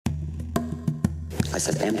I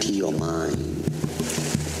said, empty your mind.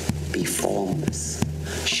 Be formless,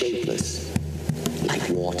 shapeless, like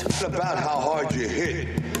water. It's about how hard you hit.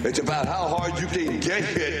 It's about how hard you can get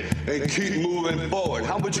hit and keep moving forward.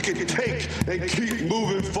 How much you can take and keep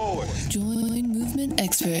moving forward. Join movement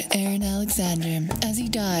expert Aaron Alexander as he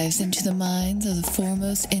dives into the minds of the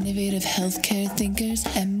foremost innovative healthcare thinkers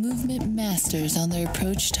and movement masters on their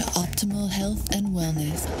approach to optimal health and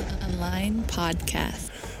wellness. Align Podcast.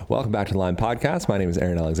 Welcome back to the Align Podcast. My name is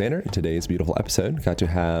Aaron Alexander. In today's beautiful episode, got to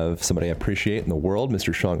have somebody I appreciate in the world,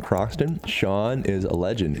 Mr. Sean Croxton. Sean is a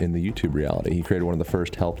legend in the YouTube reality. He created one of the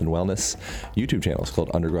first health and wellness YouTube channels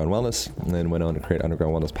called Underground Wellness, and then went on to create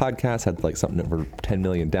Underground Wellness Podcast, had like something over 10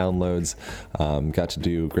 million downloads, got to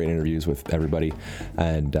do great interviews with everybody,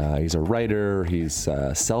 and he's a writer, he's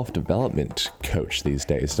a self-development coach these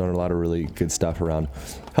days, doing a lot of really good stuff around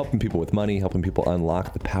helping people with money, helping people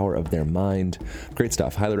unlock the power of their mind. Great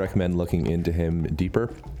stuff. Highly recommend looking into him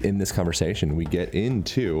deeper. In this conversation, we get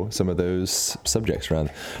into some of those subjects around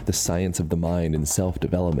the science of the mind and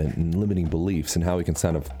self-development and limiting beliefs and how we can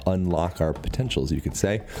kind of unlock our potentials, you could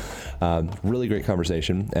say. Really great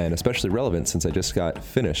conversation, and especially relevant since I just got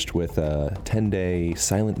finished with a 10-day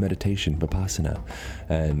silent meditation, Vipassana.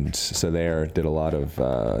 And so there did a lot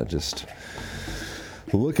of just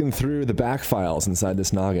looking through the back files inside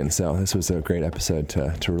this noggin. So this was a great episode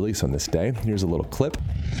to release on this day. Here's a little clip.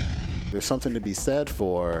 There's something to be said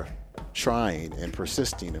for trying and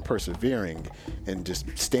persisting and persevering and just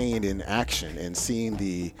staying in action and seeing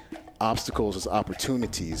the obstacles as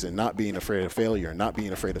opportunities and not being afraid of failure and not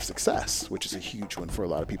being afraid of success, which is a huge one for a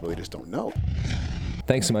lot of people. They just don't know.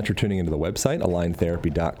 Thanks so much for tuning into the website,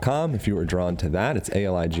 aligntherapy.com. If you were drawn to that, it's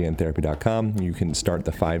ALIGNtherapy.com. You can start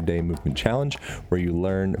the 5-day movement challenge where you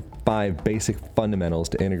learn 5 basic fundamentals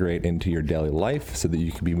to integrate into your daily life so that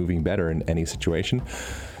you can be moving better in any situation.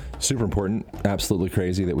 Super important. Absolutely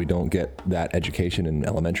crazy that we don't get that education in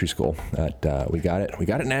elementary school. But we got it. We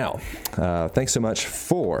got it now. Thanks so much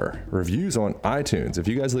for reviews on iTunes. If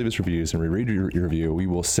you guys leave us reviews and we read your review, we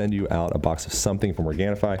will send you out a box of something from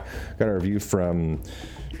Organifi. Got a review from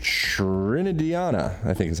Trinidiana,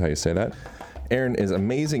 I think is how you say that. Aaron is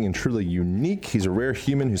amazing and truly unique. He's a rare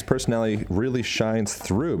human whose personality really shines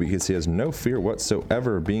through because he has no fear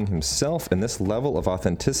whatsoever of being himself, and this level of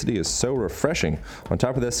authenticity is so refreshing. On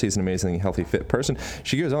top of this, he's an amazingly healthy, fit person.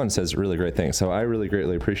 She goes on and says really great things, so I really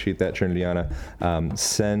greatly appreciate that, Trinidiana.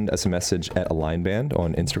 Send us a message at Align Band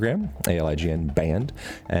on Instagram, ALIGN Band,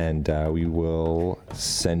 and we will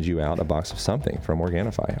send you out a box of something from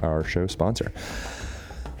Organifi, our show sponsor.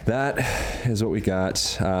 That is what we got.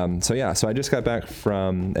 So I just got back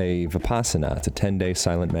from a Vipassana. It's a 10-day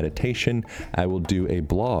silent meditation. I will do a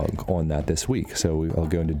blog on that this week, so I'll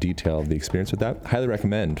go into detail of the experience with that. Highly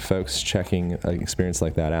recommend folks checking an experience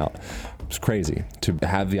like that out. It's crazy to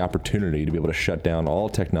have the opportunity to be able to shut down all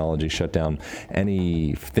technology, shut down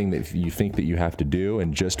anything that you think that you have to do,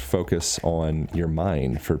 and just focus on your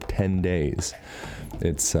mind for 10 days.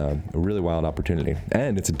 It's a really wild opportunity,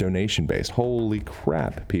 and it's a donation-based. Holy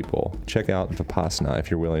crap, people. Check out Vipassana if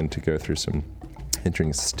you're willing to go through some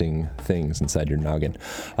interesting things inside your noggin.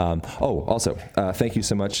 Also, thank you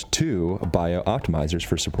so much to BioOptimizers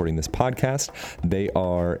for supporting this podcast. They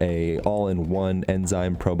are a all-in-one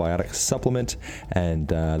enzyme probiotic supplement, and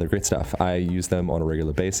they're great stuff. I use them on a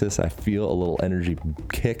regular basis. I feel a little energy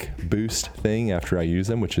kick boost thing after I use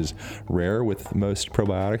them, which is rare with most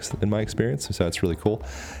probiotics in my experience, so it's really cool.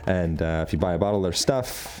 And if you buy a bottle of their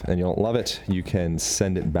stuff and you don't love it, you can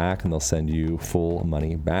send it back and they'll send you full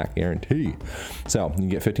money back, guarantee. So you can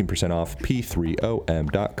get 15% off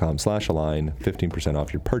p3om.com/align, 15%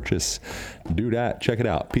 off your purchase. Do that. Check it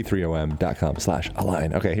out.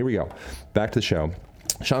 p3om.com/align. Okay, here we go. Back to the show.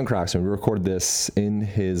 Sean Croxton, we recorded this in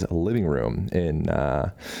his living room in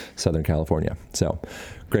Southern California. So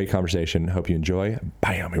great conversation. Hope you enjoy.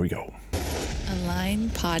 Bam, here we go. Align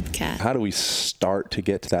Podcast. How do we start to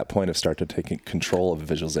get to that point of start to taking control of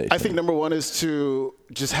visualization? I think number one is to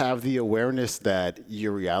just have the awareness that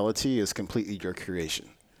your reality is completely your creation.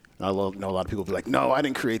 I know a lot of people be like, no, I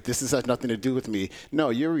didn't create this. This has nothing to do with me. No,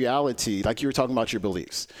 your reality, like you were talking about your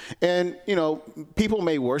beliefs. And, people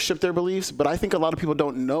may worship their beliefs, but I think a lot of people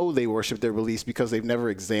don't know they worship their beliefs because they've never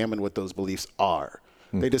examined what those beliefs are.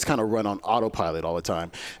 They just kind of run on autopilot all the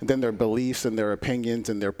time. And then their beliefs and their opinions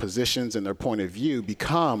and their positions and their point of view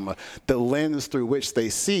become the lens through which they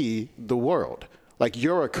see the world. Like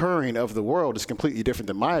your occurring of the world is completely different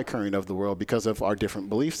than my occurring of the world because of our different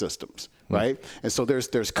belief systems, right? And so there's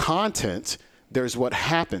content, there's what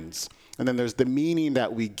happens, and then there's the meaning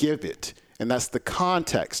that we give it. And that's the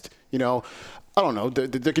context. I don't know,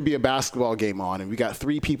 there could be a basketball game on, and we got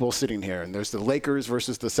 3 people sitting here, and there's the Lakers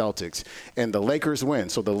versus the Celtics, and the Lakers win.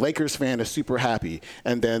 So the Lakers fan is super happy,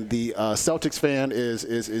 and then the Celtics fan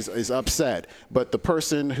is upset. But the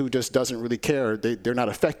person who just doesn't really care, they're not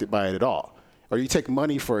affected by it at all. Or you take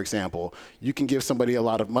money, for example. You can give somebody a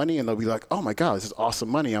lot of money, and they'll be like, oh, my God, this is awesome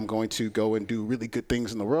money. I'm going to go and do really good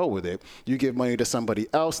things in the world with it. You give money to somebody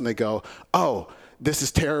else, and they go, oh, this is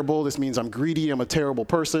terrible. This means I'm greedy. I'm a terrible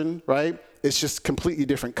person, right? It's just completely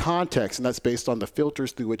different context, and that's based on the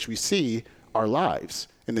filters through which we see our lives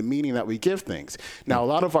and the meaning that we give things. Now, a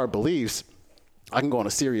lot of our beliefs, I can go on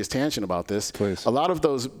a serious tangent about this. Please. A lot of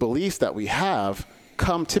those beliefs that we have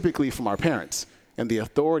come typically from our parents and the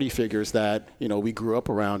authority figures that, we grew up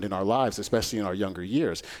around in our lives, especially in our younger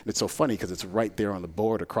years. And it's so funny because it's right there on the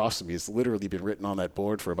board across from me. It's literally been written on that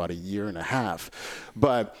board for about a year and a half.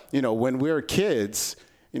 But, when we're kids,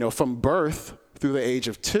 from birth through the age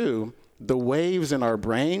of 2, the waves in our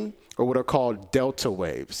brain are what are called delta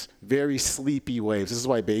waves, very sleepy waves. This is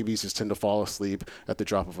why babies just tend to fall asleep at the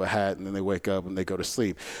drop of a hat, and then they wake up and they go to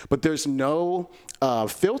sleep. But there's no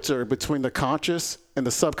filter between the conscious and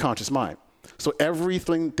the subconscious mind. So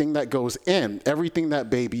everything that goes in, everything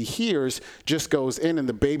that baby hears just goes in, and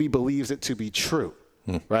the baby believes it to be true,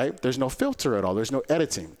 right? There's no filter at all. There's no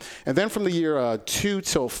editing. And then from the year 2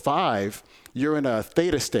 till 5, you're in a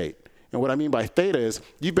theta state. And what I mean by theta is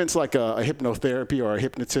you've been to like a hypnotherapy or a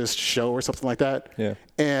hypnotist show or something like that. Yeah.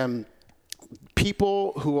 And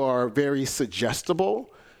people who are very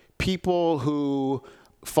suggestible, people who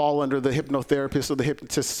fall under the hypnotherapist or the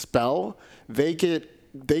hypnotist spell, they get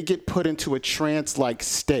put into a trance-like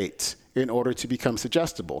state in order to become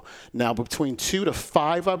suggestible. Now, between 2 to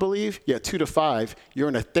 5, I believe, 2 to 5, you're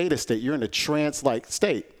in a theta state. You're in a trance-like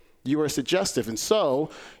state. You are suggestive. And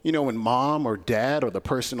so, when mom or dad or the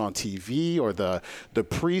person on TV or the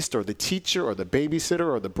priest or the teacher or the babysitter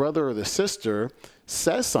or the brother or the sister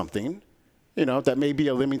says something, that may be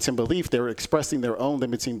a limiting belief, they're expressing their own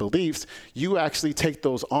limiting beliefs, you actually take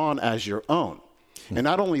those on as your own. And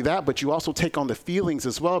not only that, but you also take on the feelings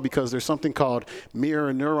as well, because there's something called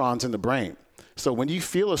mirror neurons in the brain. So when you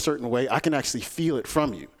feel a certain way, I can actually feel it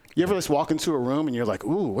from you. You ever just walk into a room and you're like,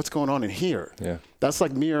 ooh, what's going on in here? Yeah. That's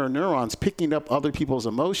like mirror neurons picking up other people's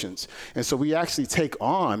emotions. And so we actually take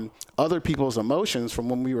on other people's emotions from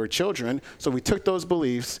when we were children. So we took those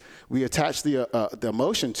beliefs, we attached the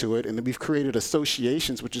emotion to it, and then we've created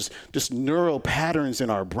associations, which is just neural patterns in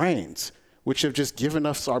our brains, which have just given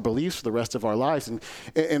us our beliefs for the rest of our lives.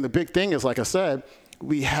 And the big thing is, like I said,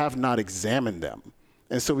 we have not examined them.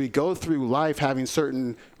 And so we go through life having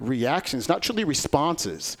certain reactions, not truly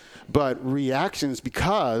responses, but reactions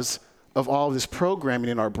because of all this programming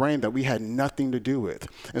in our brain that we had nothing to do with.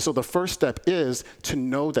 And so the first step is to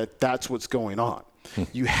know that that's what's going on.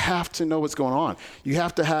 You have to know what's going on. You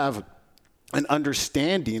have to have an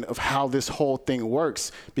understanding of how this whole thing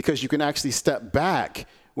works, because you can actually step back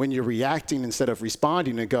when you're reacting instead of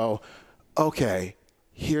responding and go, okay,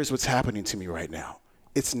 here's what's happening to me right now.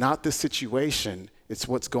 It's not the situation, it's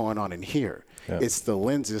what's going on in here. Yep. It's the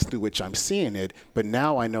lenses through which I'm seeing it, but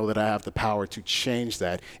now I know that I have the power to change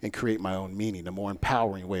that and create my own meaning, a more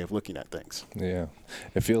empowering way of looking at things. Yeah.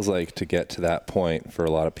 It feels like to get to that point for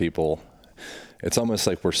a lot of people, it's almost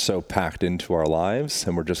like we're so packed into our lives,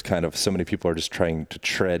 and we're just so many people are just trying to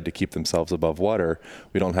tread to keep themselves above water.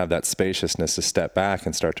 We don't have that spaciousness to step back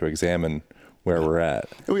and start to examine where we're at.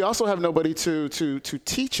 And we also have nobody to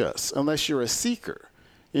teach us unless you're a seeker.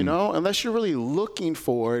 Unless you're really looking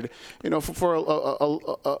for it,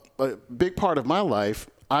 for a big part of my life,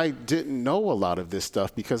 I didn't know a lot of this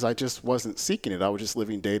stuff because I just wasn't seeking it. I was just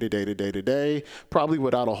living day to day to day to day, probably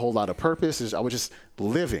without a whole lot of purpose. I was just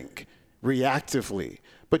living reactively.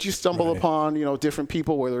 But you stumble upon, different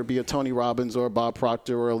people, whether it be a Tony Robbins or a Bob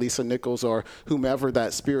Proctor or a Lisa Nichols or whomever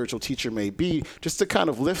that spiritual teacher may be, just to kind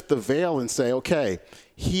of lift the veil and say, okay,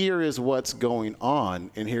 here is what's going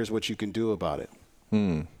on, and here's what you can do about it.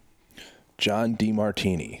 John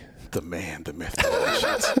DeMartini. The man, the myth, the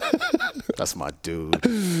legend. That's my dude.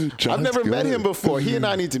 I've never met him before. He and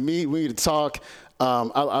I need to meet. We need to talk.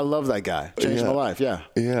 I love that guy. Changed my life. Yeah.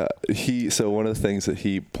 Yeah. So one of the things that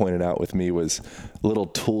he pointed out with me was little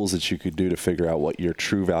tools that you could do to figure out what your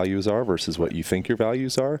true values are versus what you think your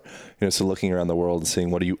values are. So looking around the world and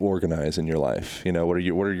seeing, what do you organize in your life?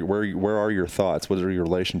 Where are your thoughts? What are your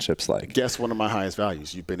relationships like? Guess one of my highest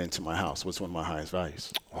values. You've been into my house. What's one of my highest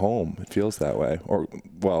values? Home. It feels that way. Or,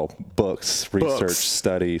 books, research,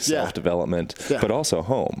 study, self-development, but also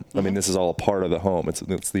home. I mean, this is all a part of the home.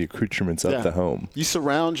 It's the accoutrements of the home. you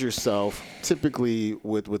surround yourself typically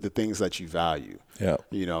with the things that you value. Yeah.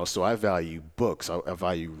 You know, so I value books. I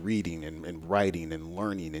value reading and writing and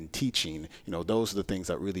learning and teaching. You know, those are the things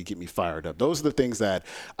that really get me fired up. Those are the things that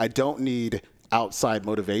I don't need outside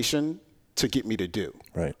motivation to get me to do.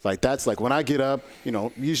 Right. Like that's like when I get up, you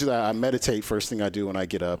know, usually I meditate first thing I do when I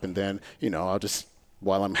get up, and then, you know, I'll just,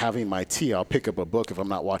 while I'm having my tea, I'll pick up a book if I'm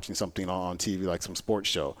not watching something on TV like some sports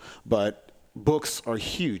show. But books are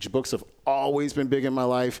huge. Books have always been big in my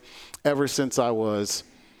life ever since I was,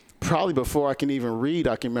 probably before I can even read.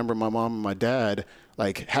 I can remember my mom and my dad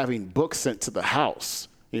like having books sent to the house,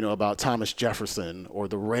 you know, about Thomas Jefferson or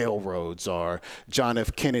the railroads or John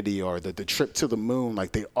F. Kennedy or the trip to the moon.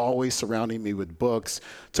 Like they always surrounded me with books,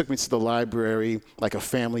 took me to the library, like a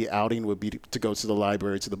family outing would be to go to the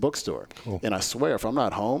library, to the bookstore. Cool. And I swear, if I'm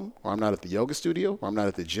not home or I'm not at the yoga studio or I'm not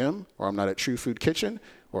at the gym or I'm not at True Food Kitchen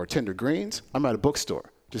or Tender Greens, I'm at a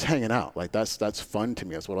bookstore. Just hanging out. Like that's fun to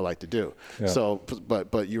me. That's what I like to do. Yeah. So,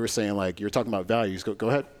 but you were saying like, you're talking about values. Go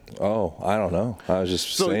ahead. Oh, I don't know. I was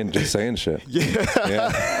just saying shit.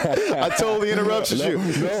 Yeah. I totally interrupted you.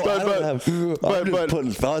 I'm just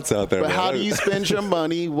putting thoughts out there. But how do you spend your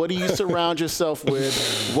money? What do you surround yourself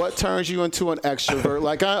with? What turns you into an extrovert?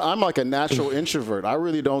 Like I'm like a natural introvert. I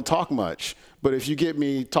really don't talk much. But if you get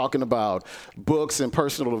me talking about books and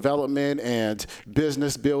personal development and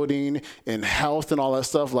business building and health and all that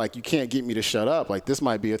stuff, like you can't get me to shut up. Like this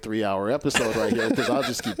might be a 3-hour episode right here because I'll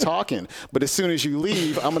just keep talking. But as soon as you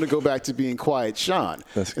leave, I'm going to go back to being quiet, Sean.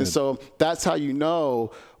 And so that's how you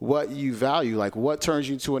know what you value, like what turns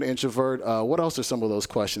you to an introvert. What else are some of those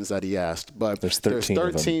questions that he asked? But there's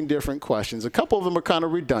 13 different questions. A couple of them are kind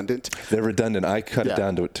of redundant. They're redundant. I cut it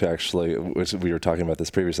down to actually, which we were talking about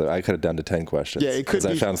this previously, I cut it down to 10 questions. Yeah, it could be.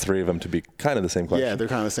 Because I found 3 of them to be kind of the same question. Yeah, they're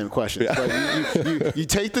kind of the same questions. Yeah. But you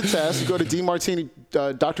take the test, you go to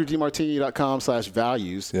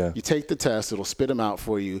drdemartini.com/values. Yeah. You take the test, it'll spit them out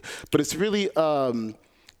for you. But it's really, the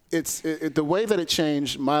way that it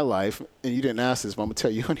changed my life, and you didn't ask this, but I'm going to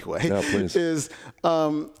tell you anyway, is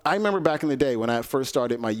I remember back in the day when I first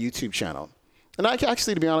started my YouTube channel. And I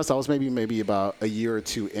actually, to be honest, I was maybe about a year or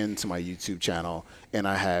two into my YouTube channel, and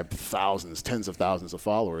I had thousands, tens of thousands of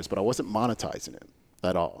followers, but I wasn't monetizing it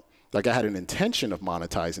at all. Like I had an intention of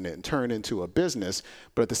monetizing it and turn it into a business,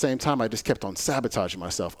 but at the same time, I just kept on sabotaging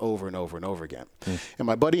myself over and over and over again. And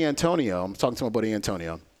my buddy Antonio, I'm talking to my buddy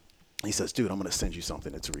Antonio, he says, dude, I'm going to send you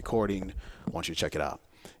something. It's a recording. I want you to check it out.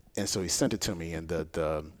 And so he sent it to me, and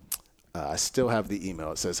I still have the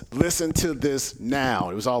email. It says, listen to this now.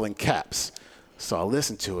 It was all in caps. So I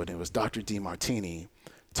listened to it, and it was Dr. Demartini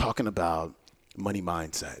talking about money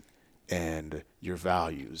mindset and your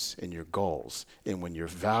values and your goals. And when your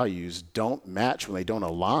values don't match, when they don't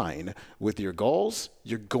align with your goals,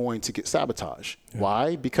 you're going to get sabotaged. Yeah.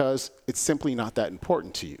 Why? Because it's simply not that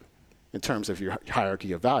important to you in terms of your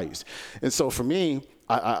hierarchy of values. And so for me,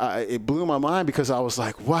 it blew my mind because I was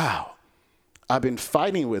like, wow, I've been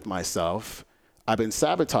fighting with myself. I've been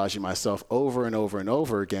sabotaging myself over and over and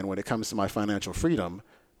over again when it comes to my financial freedom.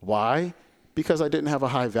 Why? Because I didn't have a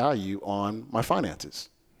high value on my finances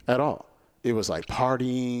at all. It was like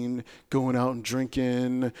partying, going out and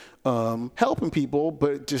drinking, helping people,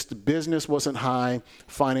 but just the business wasn't high,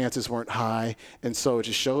 finances weren't high. And so it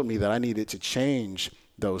just showed me that I needed to change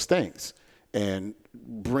those things and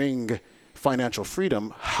bring financial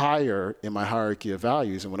freedom higher in my hierarchy of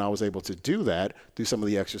values. And when I was able to do that through some of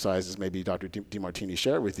the exercises maybe Dr. Demartini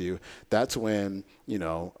shared with you, that's when, you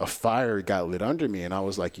know, a fire got lit under me. And I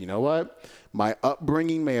was like, you know what? My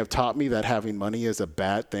upbringing may have taught me that having money is a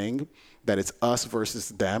bad thing, that it's us versus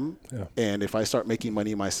them. Yeah. And if I start making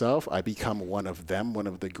money myself, I become one of them, one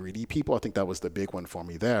of the greedy people. I think that was the big one for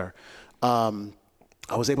me there. I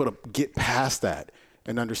was able to get past that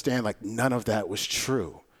and understand like none of that was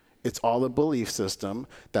true. It's all a belief system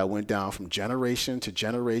that went down from generation to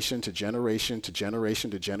generation to generation to generation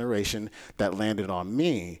to generation that landed on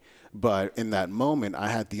me. But in that moment, I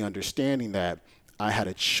had the understanding that I had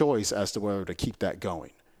a choice as to whether to keep that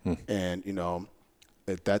going. And, you know,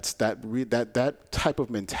 that's that type of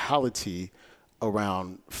mentality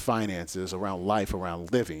around finances, around life,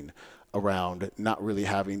 around living, around not really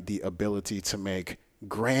having the ability to make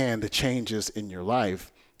grand changes in your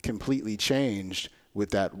life completely changed with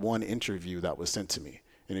that one interview that was sent to me.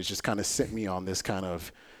 And it just kind of sent me on this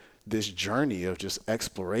journey of just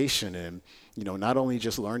exploration and, you know, not only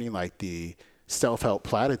just learning like the self-help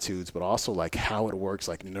platitudes, but also like how it works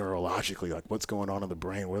like neurologically, like what's going on in the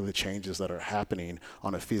brain, what are the changes that are happening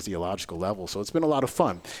on a physiological level. So it's been a lot of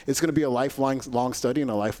fun. It's going to be a lifelong study and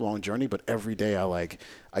a lifelong journey, but every day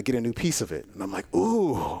I get a new piece of it. And I'm like,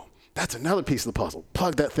 ooh, that's another piece of the puzzle.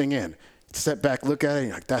 Plug that thing in. step back, look at it, and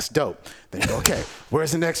you're like, that's dope. Then you go, okay,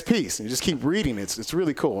 where's the next piece? And you just keep reading. It's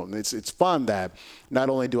really cool. And it's fun that not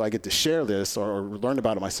only do I get to share this or learn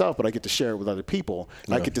about it myself, but I get to share it with other people.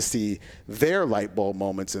 Yeah. I get to see their light bulb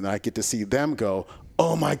moments, and I get to see them go,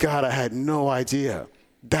 oh my God, I had no idea.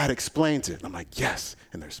 That explains it. And I'm like, yes,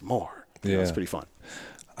 and there's more. Yeah. It's pretty fun.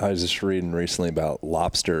 I was just reading recently about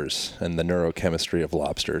lobsters and the neurochemistry of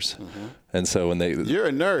lobsters. Mm-hmm. And so when they... You're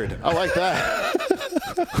a nerd. I like that.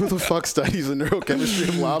 Who the fuck studies the neurochemistry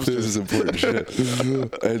of lobsters? This is important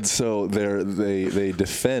shit. And so they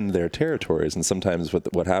defend their territories, and sometimes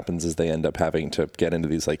what happens is they end up having to get into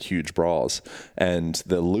these like huge brawls. And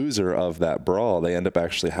the loser of that brawl, they end up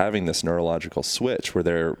actually having this neurological switch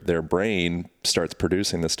where their brain starts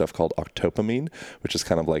producing this stuff called octopamine, which is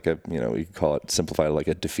kind of like you can call it simplified like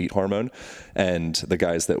a defeat hormone. And the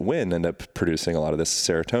guys that win end up producing a lot of this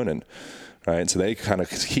serotonin. Right. So they kind of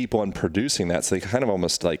keep on producing that. So they kind of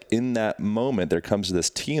almost like in that moment, there comes this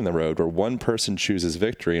T in the road where one person chooses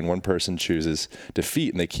victory and one person chooses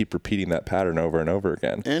defeat. And they keep repeating that pattern over and over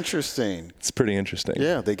again. Interesting. It's pretty interesting.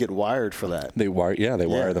 Yeah. They get wired for that. They wire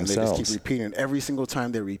themselves. They just keep repeating. And every single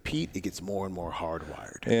time they repeat, it gets more and more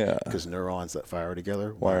hardwired. Yeah. Because neurons that fire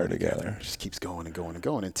together, wire together. It just keeps going and going and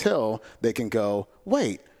going until they can go,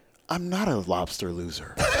 wait, I'm not a lobster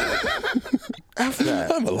loser. F that.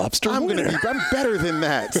 I'm a lobster winner. I'm better than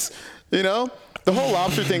that. You know? The whole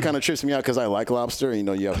lobster thing kind of trips me out because I like lobster. You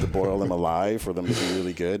know, you have to boil them alive for them to be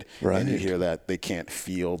really good. Right. And you hear that they can't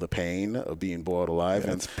feel the pain of being boiled alive.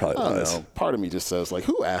 Yeah, and probably I don't know. Part of me just says, like,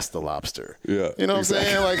 who asked the lobster? Yeah. You know what I'm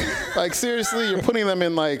saying? Like seriously, you're putting them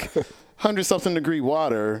in like 100-something degree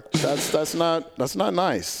water. That's not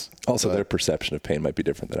nice. Also, their perception of pain might be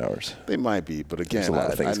different than ours. They might be, but again,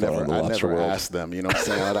 I never asked them. You know what I'm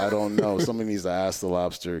saying? I don't know. Somebody needs to ask the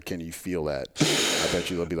lobster, can you feel that? I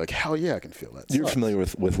bet you they'll be like, hell yeah, I can feel that. You're familiar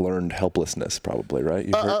with learned helplessness, probably, right?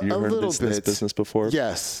 You've heard this business before?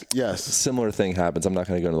 Yes. A similar thing happens. I'm not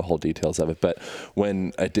going to go into the whole details of it, but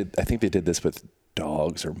when I think they did this with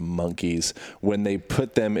dogs or monkeys, when they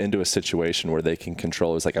put them into a situation where they can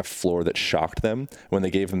control, it was like a floor that shocked them. When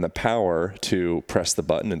they gave them the power to press the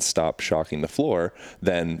button and stop shocking the floor,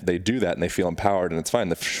 then they do that and they feel empowered and it's fine.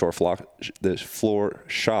 The floor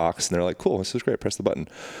shocks and they're like, cool, this is great, press the button.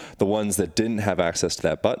 The ones that didn't have access to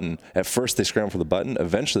that button, at first they scramble for the button,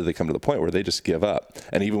 eventually they come to the point where they just give up.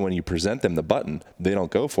 And even when you present them the button, they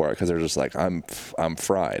don't go for it because they're just like, I'm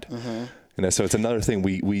fried. Mm-hmm. You know, so it's another thing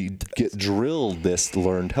we get drilled this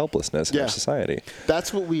learned helplessness in our society.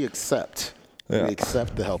 That's what we accept. Yeah. We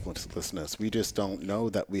accept the helplessness. We just don't know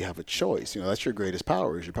that we have a choice. You know, that's your greatest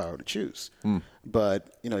power, is your power to choose.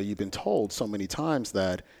 But, you know, you've been told so many times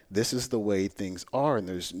that this is the way things are and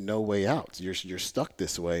there's no way out. You're stuck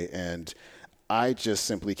this way. And I just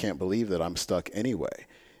simply can't believe that I'm stuck anyway.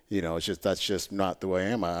 You know, that's just not the way I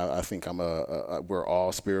am. I think we're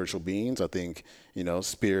all spiritual beings. I think, you know,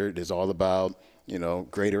 spirit is all about, you know,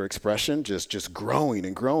 greater expression, just growing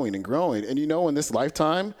and growing and growing. And, you know, in this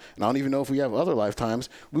lifetime, and I don't even know if we have other lifetimes,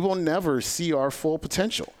 we will never see our full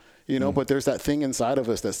potential, you know, but there's that thing inside of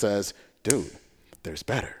us that says, dude, there's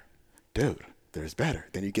better. Dude, there's better.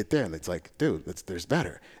 Then you get there and it's like, dude, there's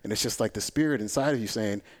better. And it's just like the spirit inside of you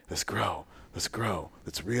saying, let's grow. Let's grow.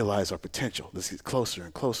 Let's realize our potential. Let's get closer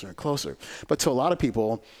and closer and closer. But to a lot of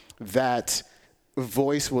people, that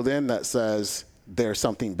voice within that says there's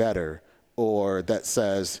something better or that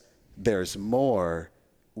says there's more,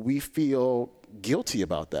 we feel guilty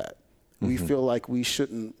about that. Mm-hmm. We feel like we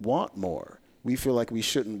shouldn't want more. We feel like we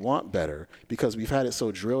shouldn't want better because we've had it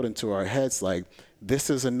so drilled into our heads like, this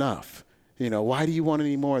is enough. You know, why do you want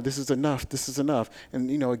any more? This is enough. This is enough. And,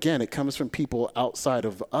 you know, again, it comes from people outside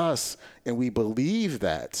of us, and we believe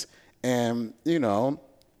that. And, you know,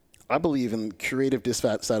 I believe in creative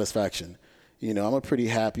dissatisfaction. You know, I'm a pretty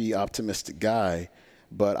happy, optimistic guy,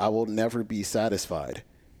 but I will never be satisfied.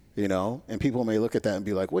 You know, and people may look at that and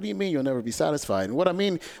be like, what do you mean you'll never be satisfied? And what I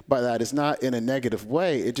mean by that is not in a negative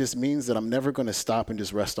way. It just means that I'm never going to stop and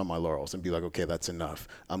just rest on my laurels and be like, okay, that's enough.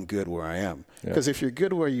 I'm good where I am. Because if you're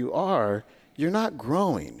good where you are, you're not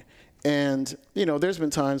growing. And, you know, there's been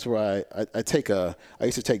times where I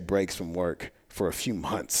used to take breaks from work for a few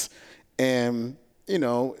months. And, you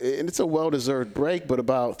know, and it's a well-deserved break, but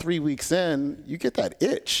about 3 weeks in, you get that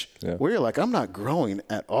itch where you're like, I'm not growing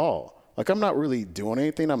at all. Like, I'm not really doing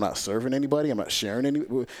anything. I'm not serving anybody. I'm not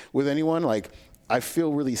sharing with anyone. Like, I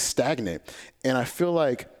feel really stagnant. And I feel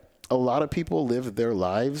like a lot of people live their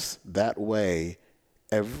lives that way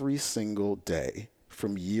every single day,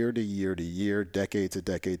 from year to year to year, decade to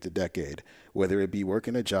decade to decade, whether it be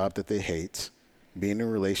working a job that they hate, being in a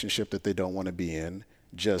relationship that they don't want to be in,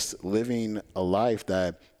 just living a life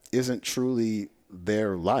that isn't truly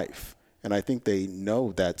their life. And I think they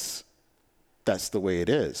know that's the way it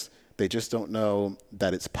is. They just don't know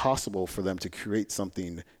that it's possible for them to create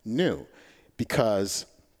something new, because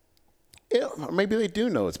maybe they do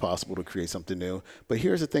know it's possible to create something new. But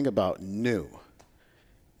here's the thing about new.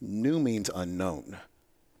 New means unknown.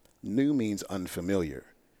 New means unfamiliar.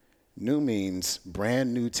 New means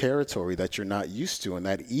brand new territory that you're not used to. And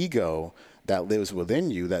that ego that lives within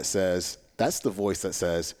you that says, that's the voice that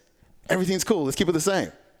says, everything's cool, let's keep it the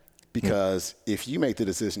same. Because if you make the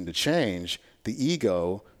decision to change, the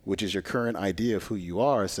ego, which is your current idea of who you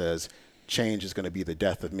are, says change is going to be the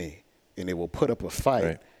death of me. And it will put up a fight.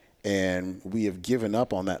 Right. And we have given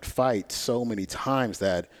up on that fight so many times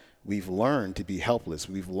that we've learned to be helpless.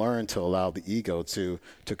 We've learned to allow the ego to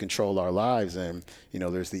control our lives. And,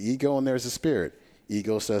 there's the ego and there's the spirit.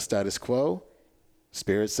 Ego says status quo.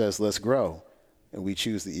 Spirit says let's grow. And we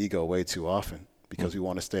choose the ego way too often because we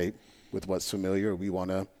want to stay with what's familiar. We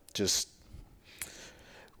want to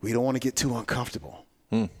we don't want to get too uncomfortable,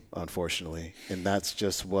 unfortunately. And that's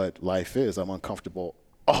just what life is. I'm uncomfortable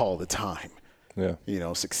all the time.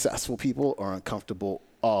 Yeah. Successful people are uncomfortable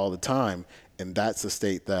all the time. And that's a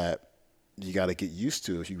state that you got to get used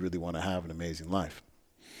to if you really want to have an amazing life.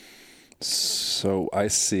 So I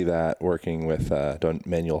see that working with done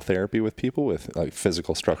manual therapy with people with like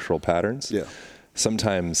physical structural patterns. Yeah.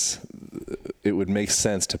 Sometimes it would make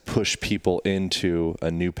sense to push people into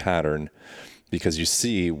a new pattern because you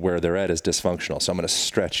see where they're at is dysfunctional. So I'm going to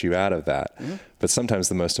stretch you out of that. Mm-hmm. But sometimes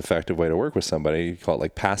the most effective way to work with somebody, you call it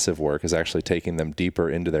like passive work, is actually taking them deeper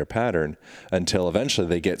into their pattern until eventually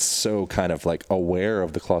they get so kind of like aware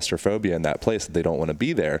of the claustrophobia in that place that they don't want to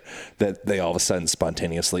be there, that they all of a sudden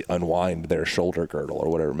spontaneously unwind their shoulder girdle or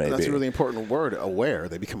whatever it may be. That's a really important word, aware.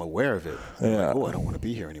 They become aware of it. Yeah. Like, oh, I don't want to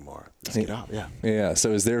be here anymore. Let's get out. Yeah. Yeah.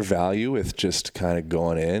 So is there value with just kind of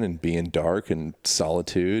going in and being dark and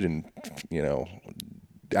solitude and,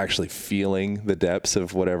 actually feeling the depths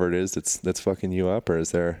of whatever it is that's fucking you up? Or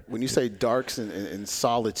is there... When you say darks and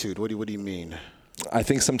solitude, what do you mean? I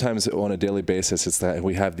think sometimes on a daily basis, it's that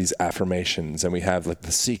we have these affirmations and we have like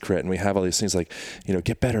the secret and we have all these things like,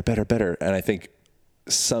 get better, better, better. And I think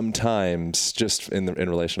sometimes just in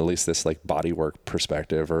relation to at least this like body work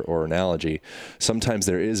perspective or analogy, sometimes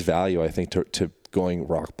there is value, I think, to going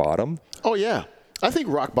rock bottom. Oh, yeah. I think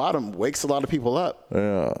rock bottom wakes a lot of people up.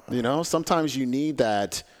 Yeah. Sometimes you need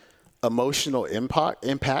that emotional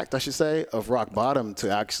impact, I should say, of rock bottom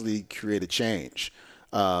to actually create a change.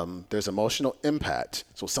 There's emotional impact.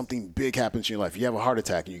 So something big happens in your life. You have a heart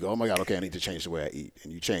attack and you go, oh my God, okay, I need to change the way I eat.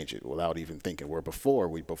 And you change it without even thinking. Where before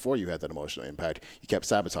you had that emotional impact, you kept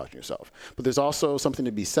sabotaging yourself. But there's also something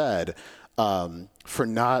to be said for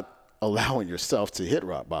not allowing yourself to hit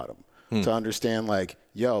rock bottom. To understand like,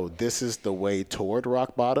 this is the way toward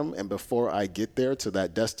rock bottom. And before I get there to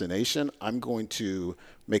that destination, I'm going to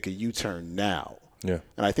make a U-turn now. Yeah.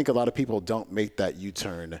 And I think a lot of people don't make that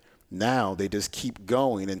U-turn now. They just keep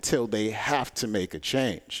going until they have to make a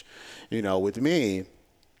change. With me,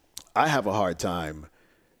 I have a hard time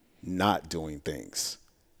not doing things.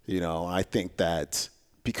 I think that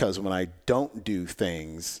because when I don't do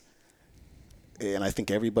things, and I think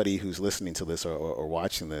everybody who's listening to this or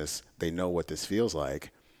watching this, they know what this feels like.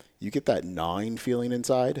 You get that gnawing feeling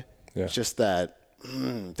inside. Yeah. It's just that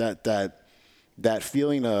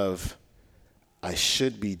feeling of, I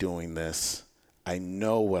should be doing this. I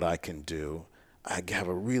know what I can do. I have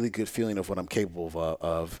a really good feeling of what I'm capable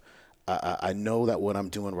of. I know that what I'm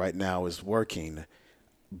doing right now is working,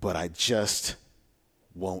 but I just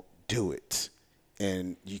won't do it.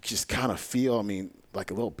 And you just kind of feel, like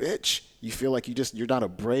a little bitch. You feel like you're not a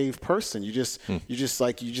brave person. You just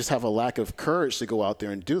have a lack of courage to go out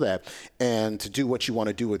there and do that and to do what you want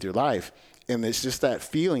to do with your life. And it's just that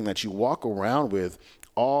feeling that you walk around with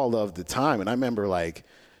all of the time. And I remember like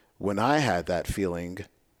when I had that feeling,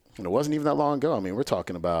 and it wasn't even that long ago. We're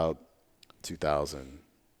talking about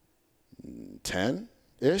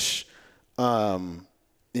 2010-ish.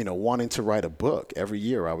 Wanting to write a book. Every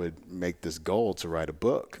year I would make this goal to write a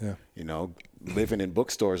book. Yeah. Living in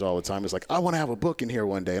bookstores all the time. It's like, I want to have a book in here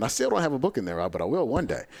one day. And I still don't have a book in there, but I will one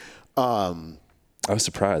day. I was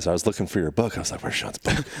surprised. I was looking for your book. I was like, where's Sean's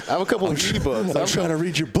book? I have a couple of ebooks. I'm trying to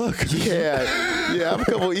read your book. Yeah. I have a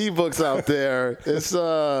couple of ebooks out there. It's,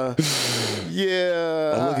 I'm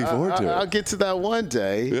looking forward to it. I'll get to that one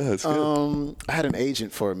day. Yeah, that's good. I had an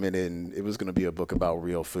agent for a minute, and it was going to be a book about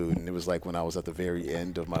real food. And it was like when I was at the very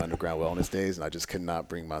end of my underground wellness days, and I just could not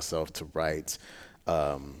bring myself to write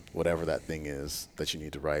whatever that thing is that you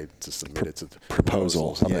need to write to submit it to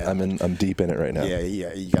Proposal. Yeah. I'm deep in it right now. Yeah,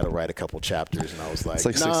 you got to write a couple chapters, and I was like, It's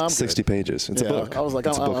like I'm 60 good. pages. It's a book. I was like,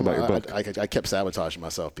 it's a book about your book. I kept sabotaging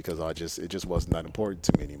myself because it just wasn't that important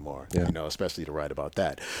to me anymore. Yeah. Especially to write about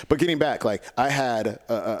that. But getting back, like I had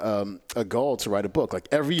a goal to write a book. Like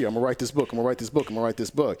every year, I'm gonna write this book. I'm gonna write this book. I'm gonna write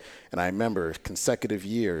this book. And I remember consecutive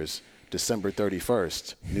years, December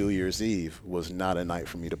 31st, New Year's Eve was not a night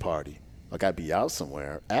for me to party. Like I'd be out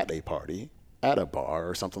somewhere at a party, at a bar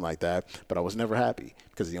or something like that, but I was never happy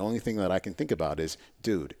because the only thing that I can think about is,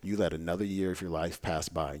 dude, you let another year of your life pass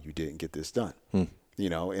by. You didn't get this done.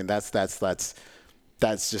 And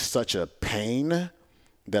that's just such a pain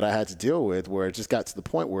that I had to deal with, where it just got to the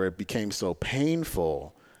point where it became so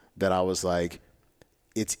painful that I was like,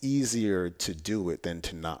 it's easier to do it than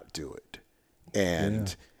to not do it.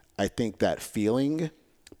 And I think that feeling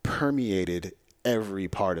permeated every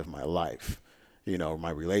part of my life. My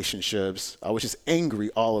relationships. I was just angry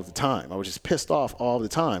all of the time. I was just pissed off all the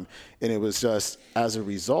time. And it was just as a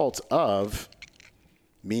result of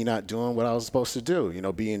me not doing what I was supposed to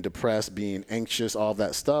do. Being depressed, being anxious, all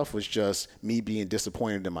that stuff was just me being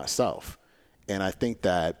disappointed in myself. And I think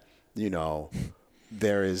that,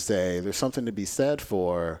 there's something to be said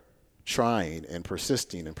for trying and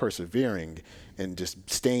persisting and persevering and just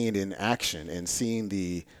staying in action and seeing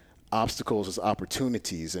the obstacles as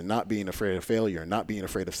opportunities and not being afraid of failure and not being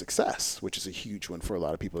afraid of success, which is a huge one for a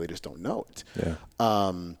lot of people. They just don't know it. Yeah.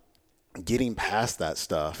 Getting past that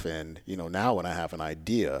stuff. And, now when I have an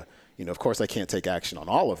idea, of course I can't take action on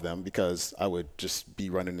all of them because I would just be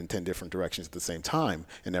running in 10 different directions at the same time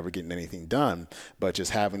and never getting anything done. But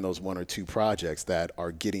just having those one or two projects that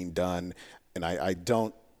are getting done. And I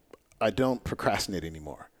don't procrastinate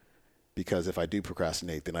anymore, because if I do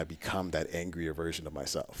procrastinate, then I become that angrier version of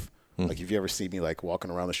myself. Like if you ever see me like walking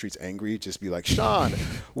around the streets angry, just be like, Sean,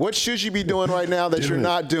 what should you be doing right now that you're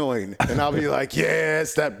not doing? And I'll be like, yeah,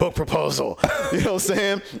 it's that book proposal. You know what I'm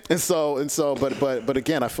saying? And so, but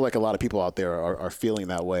again, I feel like a lot of people out there are feeling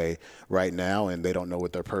that way right now, and they don't know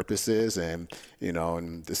what their purpose is. And,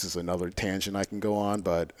 and this is another tangent I can go on,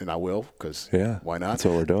 and I will, because why not? That's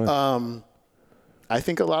what we're doing. I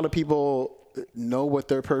think a lot of people know what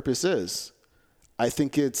their purpose is. I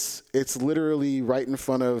think it's literally right in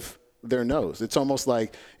front of their nose. It's almost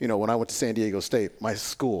like, when I went to San Diego State, my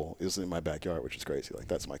school is in my backyard, which is crazy. Like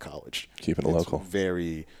that's my college. Keeping it local.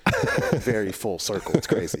 Very, very full circle. It's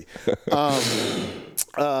crazy. Are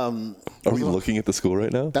we looking at the school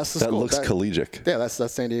right now? That's the that school. Looks collegiate. Yeah, that's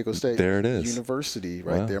San Diego State. There it is. University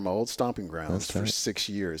right there, my old stomping grounds That's for right. 6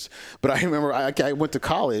 years. But I remember I went to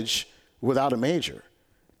college without a major.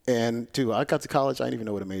 And dude, I got to college, I didn't even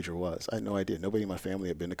know what a major was. I had no idea. Nobody in my family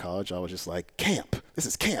had been to college. I was just like, camp. This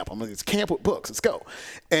is camp. I'm like, it's camp with books. Let's go.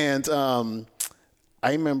 And I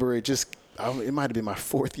remember it might have been my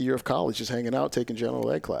 4th year of college, just hanging out, taking general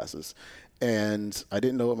ed classes. And I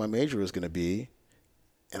didn't know what my major was going to be.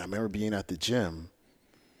 And I remember being at the gym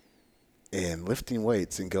and lifting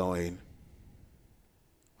weights and going,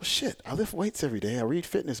 well, shit, I lift weights every day. I read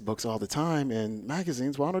fitness books all the time and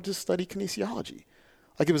magazines. Why don't I just study kinesiology?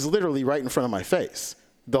 Like it was literally right in front of my face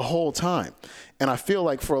the whole time. And I feel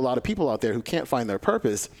like for a lot of people out there who can't find their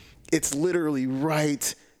purpose, it's literally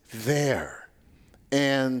right there.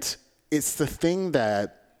 And it's the thing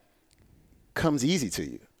that comes easy to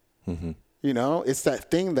you. Mm-hmm. It's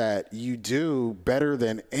that thing that you do better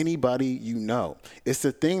than anybody you know. It's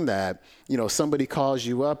the thing that, somebody calls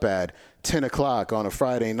you up at 10 o'clock on a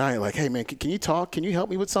Friday night, like, hey, man, can you talk? Can you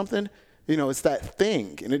help me with something? It's that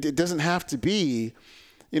thing. And it doesn't have to be,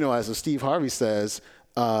 as Steve Harvey says,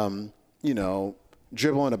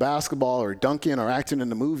 dribbling a basketball or dunking or acting in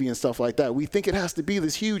a movie and stuff like that. We think it has to be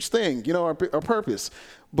this huge thing, our purpose.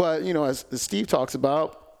 But, as Steve talks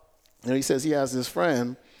about, he says he has this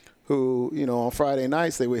friend who, on Friday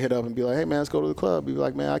nights, they would hit up and be like, hey, man, let's go to the club. He'd be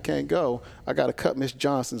like, man, I can't go. I got to cut Miss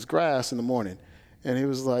Johnson's grass in the morning. And he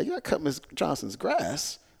was like, you got to cut Miss Johnson's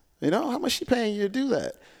grass? How much she paying you to do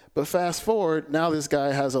that? But fast forward, now this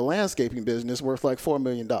guy has a landscaping business worth like $4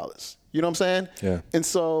 million. You know what I'm saying? Yeah. And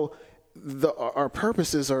so our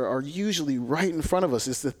purposes are usually right in front of us.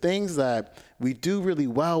 It's the things that we do really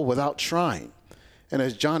well without trying. And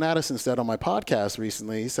as John Addison said on my podcast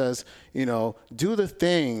recently, he says, do the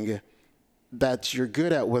thing that you're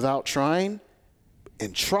good at without trying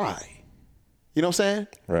and try. You know what I'm saying?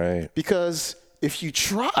 Right. Because if you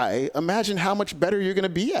try, imagine how much better you're going to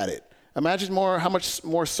be at it. Imagine how much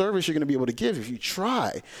more service you're going to be able to give if you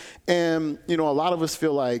try. And, a lot of us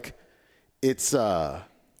feel like it's our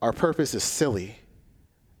purpose is silly.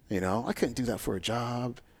 I couldn't do that for a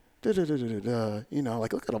job. Like,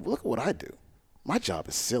 look at what I do. my job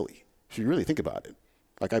is silly if you really think about it.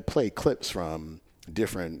 Like, I play clips from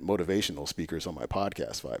different motivational speakers on my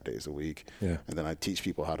podcast 5 days a week. Yeah. And then I teach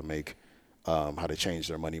people how to make, how to change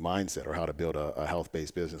their money mindset or how to build a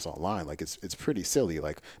health-based business online. Like, it's pretty silly.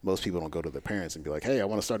 Like, most people don't go to their parents and be like, hey, I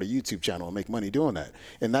want to start a YouTube channel and make money doing that.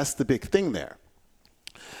 And that's the big thing there.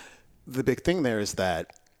 The big thing there is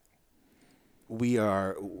that we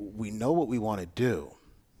know what we want to do,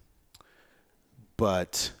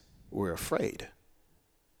 but we're afraid,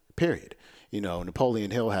 period. You know,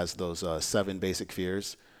 Napoleon Hill has those 7 basic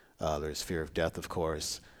fears. There's fear of death, of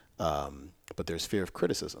course, but there's fear of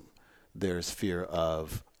criticism. There's fear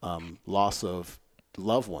of loss of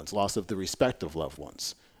loved ones, loss of the respect of loved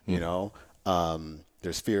ones, you know.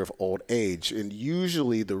 There's fear of old age. And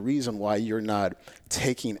usually the reason why you're not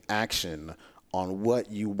taking action on what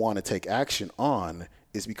you want to take action on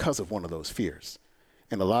is because of one of those fears.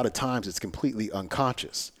 And a lot of times it's completely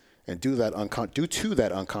unconscious. And due to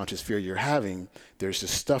that unconscious fear you're having, there's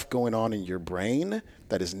just stuff going on in your brain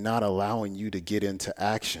that is not allowing you to get into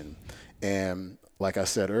action. And like I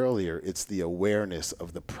said earlier, it's the awareness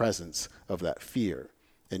of the presence of that fear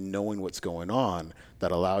and knowing what's going on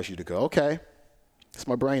that allows you to go, okay, it's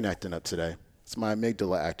my brain acting up today. It's my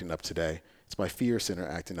amygdala acting up today. It's my fear center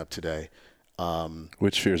acting up today.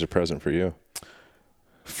 Which fears are present for you?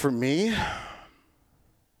 For me,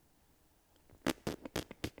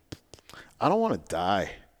 I don't want to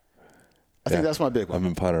die. I think that's my big one. I've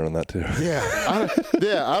been pondering on that too.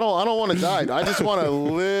 I don't want to die. I just want to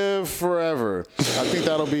live forever. I think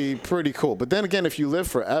that'll be pretty cool. But then again, if you live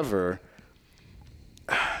forever,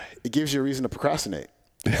 it gives you a reason to procrastinate.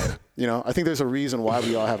 You know, I think there's a reason why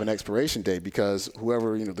we all have an expiration date, because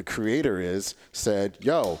whoever, you know, the creator is said,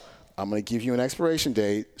 yo, I'm going to give you an expiration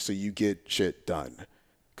date so you get shit done.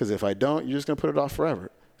 Because if I don't, you're just going to put it off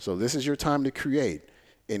forever. So this is your time to create.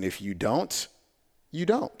 And if you don't, you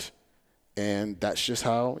don't. And that's just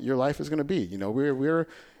how your life is going to be. You know, we're,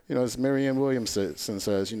 you know, as Marianne Williamson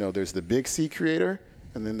says, you know, there's the big C creator,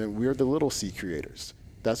 and then we're the little C creators.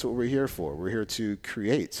 That's what we're here for. We're here to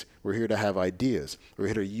create. We're here to have ideas. We're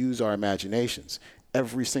here to use our imaginations.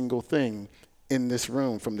 Every single thing in this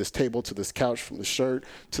room, from this table to this couch, from the shirt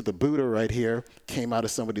to the Buddha right here, came out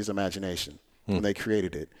of somebody's imagination when they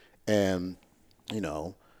created it. And, you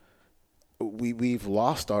know, we've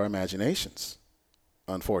lost our imaginations,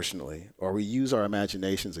 unfortunately, or we use our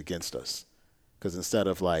imaginations against us. Because instead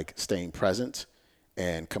of like staying present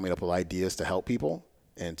and coming up with ideas to help people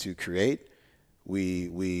and to create,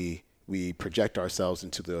 we project ourselves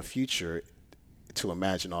into the future to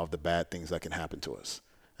imagine all of the bad things that can happen to us.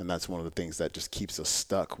 And that's one of the things that just keeps us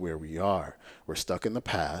stuck where we are. We're stuck in the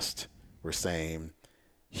past. We're saying,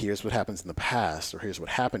 here's what happens in the past, or here's what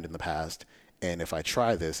happened in the past, and if I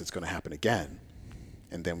try this, it's going to happen again.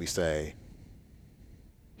 And then we say,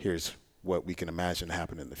 here's what we can imagine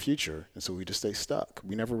happen in the future. And so we just stay stuck.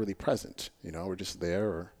 We never really present. You know, we're just there,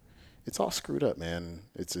 or it's all screwed up, man.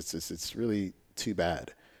 It's really too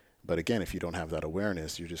bad. But again, if you don't have that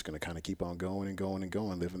awareness, you're just going to kind of keep on going and going and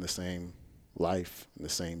going, living the same life in the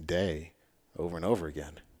same day over and over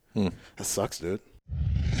again. That sucks, dude.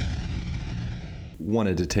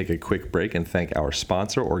 Wanted to take a quick break and thank our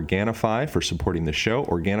sponsor, Organifi, for supporting the show.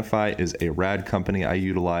 Organifi is a rad company. I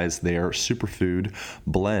utilize their superfood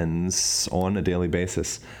blends on a daily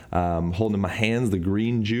basis. Holding in my hands the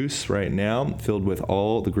green juice right now, filled with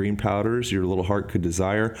all the green powders your little heart could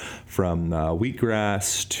desire, from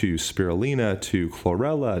wheatgrass to spirulina to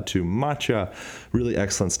chlorella to matcha. Really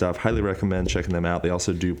excellent stuff. Highly recommend checking them out. They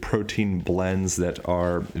also do protein blends that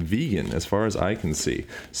are vegan, as far as I can see.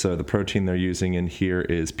 So the protein they're using in here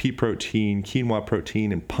is pea protein, quinoa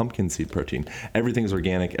protein, and pumpkin seed protein. Everything's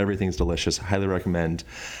organic. Everything's delicious. Highly recommend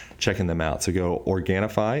checking them out. So go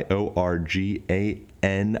Organifi,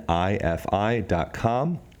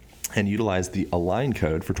 ORGANIFI.com, and utilize the Align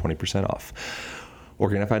code for 20% off.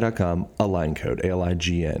 Organifi.com, Align code,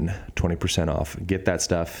 ALIGN, 20% off. Get that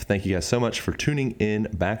stuff. Thank you guys so much for tuning in.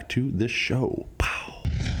 Back to the show. Pow.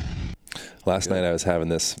 Last night I was having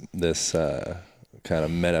this kind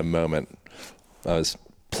of meta moment. I was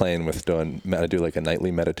playing with I do like a nightly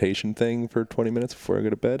meditation thing for 20 minutes before I go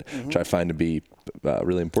to bed, which I find to be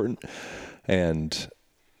really important, and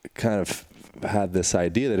kind of had this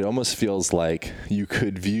idea that it almost feels like you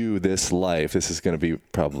could view this life, this is going to be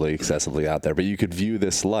probably excessively out there, but you could view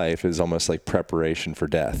this life as almost like preparation for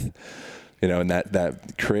death. And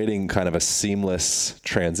that creating kind of a seamless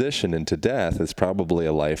transition into death is probably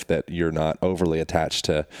a life that you're not overly attached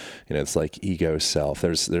to. It's like ego self.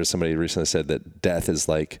 There's somebody recently said that death is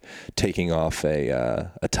like taking off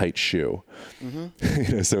a tight shoe.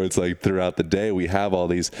 Mm-hmm. So it's like throughout the day we have all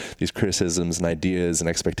these criticisms and ideas and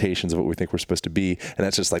expectations of what we think we're supposed to be, and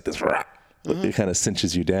that's just like this. Mm-hmm. It kind of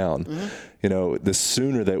cinches you down. Mm-hmm. The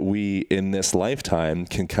sooner that we in this lifetime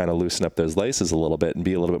can kind of loosen up those laces a little bit and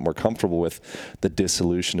be a little bit more comfortable with the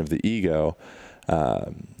dissolution of the ego,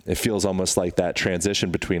 it feels almost like that transition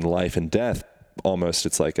between life and death. Almost,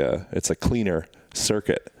 it's a cleaner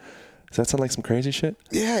circuit. Does that sound like some crazy shit?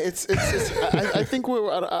 Yeah, I think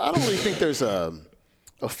I don't really think there's a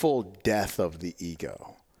full death of the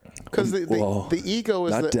ego. Because the ego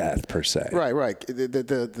is not death per se. Right.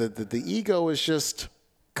 The ego is just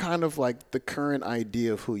kind of like the current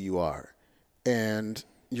idea of who you are, and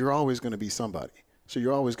you're always going to be somebody. So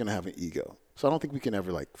you're always going to have an ego. So I don't think we can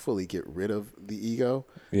ever like fully get rid of the ego.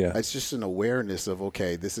 Yeah, it's just an awareness of,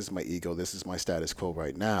 okay, this is my ego, this is my status quo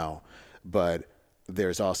right now, but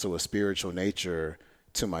there's also a spiritual nature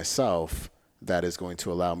to myself that is going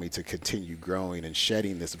to allow me to continue growing and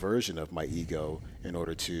shedding this version of my ego in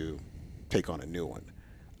order to take on a new one.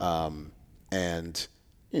 And,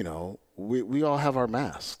 we all have our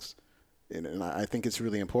masks. And I think it's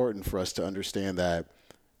really important for us to understand that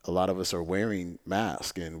a lot of us are wearing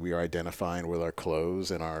masks, and we are identifying with our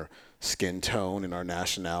clothes and our skin tone and our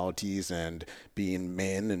nationalities and being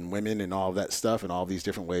men and women and all of that stuff and all these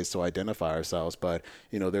different ways to identify ourselves. But,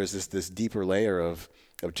 there's this deeper layer of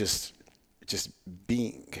just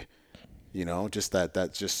being, just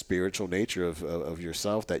that just spiritual nature of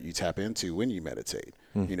yourself that you tap into when you meditate.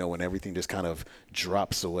 When everything just kind of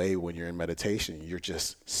drops away when you're in meditation, you're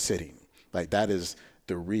just sitting. Like that is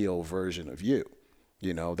the real version of you.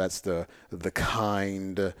 That's the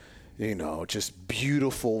kind, just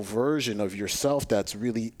beautiful version of yourself that's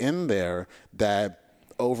really in there that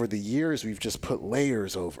over the years we've just put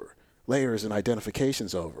layers and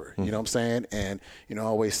identifications over, you know what I'm saying? And, I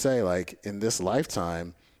always say, like, in this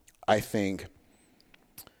lifetime, I think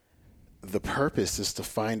the purpose is to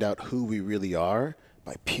find out who we really are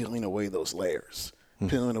by peeling away those layers,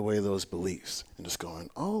 peeling away those beliefs, and just going,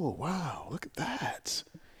 oh, wow, look at that.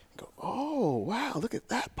 Go, oh, wow, look at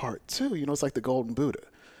that part too. It's like the golden Buddha,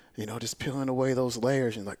 just peeling away those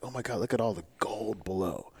layers and like, oh my God, look at all the gold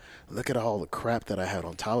below. Look at all the crap that I had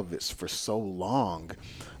on top of it for so long.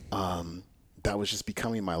 That was just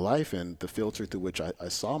becoming my life and the filter through which I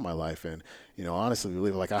saw my life. And, honestly,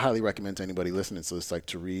 I highly recommend to anybody listening to this, like,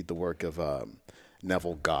 to read the work of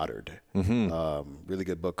Neville Goddard. Really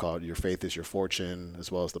good book called Your Faith is Your Fortune,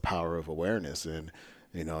 as well as The Power of Awareness. And,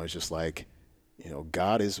 it's just like,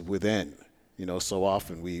 God is within. So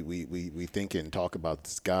often we think and talk about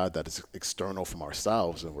this God that is external from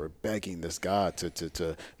ourselves, and we're begging this God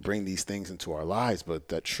to bring these things into our lives. But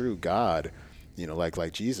that true God,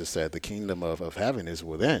 like Jesus said, the kingdom of heaven is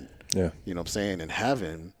within. Yeah. You know what I'm saying? And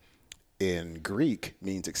heaven in Greek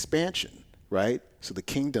means expansion, right? So the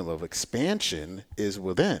kingdom of expansion is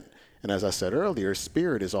within. And as I said earlier,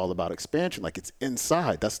 spirit is all about expansion. Like, it's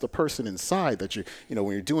inside. That's the person inside that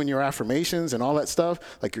when you're doing your affirmations and all that stuff,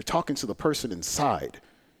 like, you're talking to the person inside.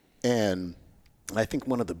 And I think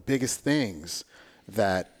one of the biggest things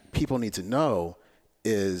that people need to know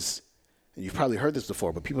is, and you've probably heard this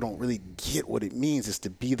before, but people don't really get what it means, is to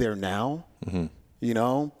be there now. The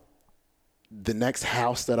next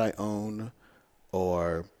house that I own,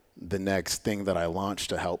 or the next thing that I launch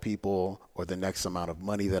to help people, or the next amount of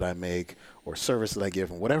money that I make, or service that I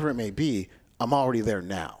give, and whatever it may be, I'm already there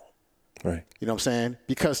now. Right. You know what I'm saying?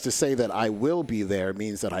 Because to say that I will be there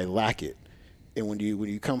means that I lack it. And when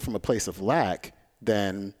you come from a place of lack,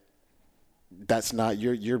 then that's not,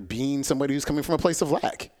 you're being somebody who's coming from a place of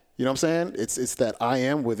lack. You know what I'm saying? It's that I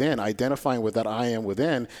am within, identifying with that I am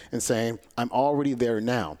within and saying, I'm already there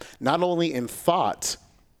now. Not only in thought,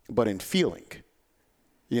 but in feeling.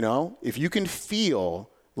 If you can feel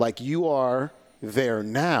like you are there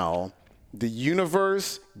now, the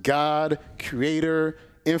universe, God, creator,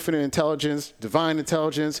 infinite intelligence, divine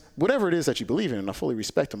intelligence, whatever it is that you believe in, and I fully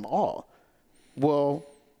respect them all, will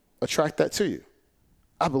attract that to you.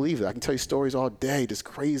 I believe it. I can tell you stories all day, just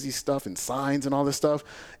crazy stuff and signs and all this stuff.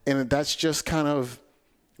 And that's just kind of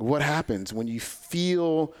what happens when you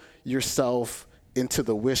feel yourself into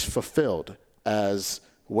the wish fulfilled, as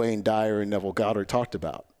Wayne Dyer and Neville Goddard talked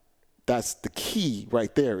about. That's the key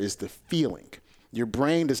right there, is the feeling. Your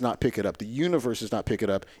brain does not pick it up. The universe does not pick it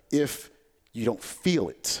up if you don't feel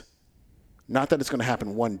it. Not that it's going to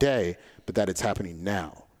happen one day, but that it's happening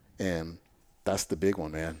now. And that's the big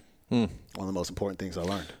one, man. One of the most important things I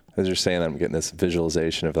learned. As you're saying, I'm getting this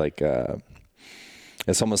visualization of like,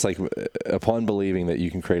 it's almost like upon believing that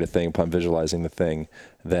you can create a thing, upon visualizing the thing,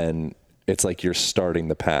 then it's like you're starting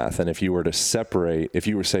the path. And if you were to separate, if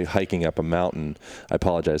you were, say, hiking up a mountain, I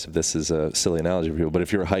apologize if this is a silly analogy for people, but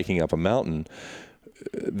if you were hiking up a mountain,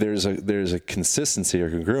 there's a consistency or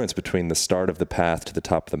congruence between the start of the path to the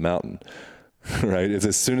top of the mountain. Right? It's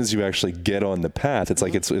as soon as you actually get on the path, it's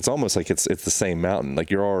like it's almost like it's the same mountain.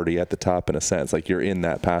 Like you're already at the top in a sense. Like you're in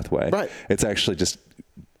that pathway. Right. It's actually just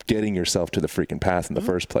getting yourself to the freaking path in the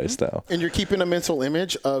first place, though. And you're keeping a mental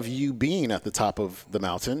image of you being at the top of the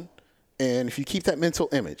mountain. And if you keep that mental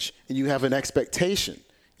image and you have an expectation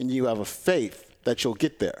and you have a faith that you'll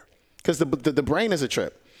get there, because the brain is a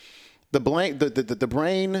trip. The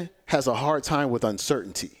brain has a hard time with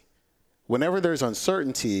uncertainty. Whenever there's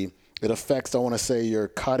uncertainty, it affects, I want to say, your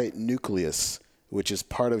caudate nucleus, which is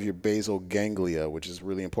part of your basal ganglia, which is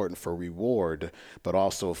really important for reward, but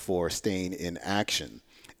also for staying in action.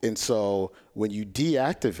 And so when you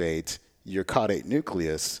deactivate your caudate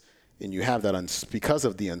nucleus and you have that, because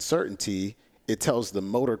of the uncertainty, it tells the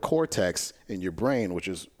motor cortex in your brain, which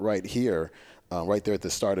is right here, right there at the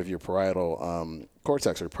start of your parietal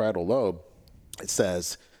cortex or parietal lobe, it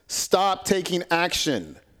says, stop taking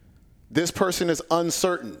action. This person is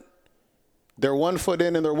uncertain. They're 1 foot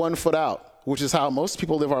in and they're 1 foot out, which is how most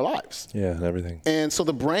people live our lives. Yeah, and everything. And so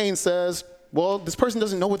the brain says, well, this person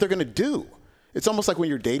doesn't know what they're going to do. It's almost like when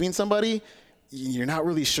you're dating somebody, you're not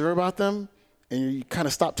really sure about them, and you kind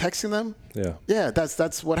of stop texting them. Yeah. Yeah,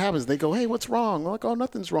 that's what happens. They go, hey, what's wrong? I'm like, oh,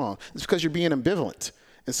 nothing's wrong. It's because you're being ambivalent.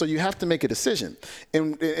 And so you have to make a decision.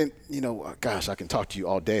 And you know, gosh, I can talk to you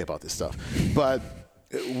all day about this stuff. But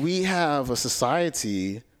we have a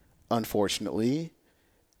society, unfortunately,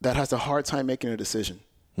 that has a hard time making a decision.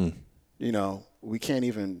 You know, we can't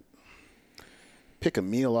even pick a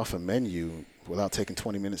meal off a menu without taking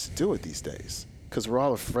 20 minutes to do it these days because we're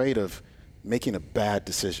all afraid of making a bad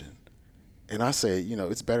decision. And I say, you know,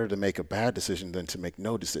 it's better to make a bad decision than to make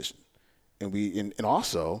no decision. And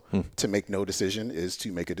also to make no decision is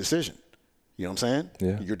to make a decision. You know what I'm saying?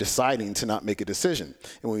 Yeah. You're deciding to not make a decision.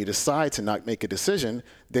 And when you decide to not make a decision,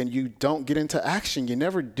 then you don't get into action. You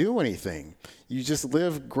never do anything. You just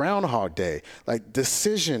live Groundhog Day. Like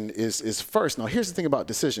decision is first. Now, here's the thing about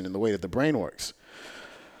decision and the way that the brain works.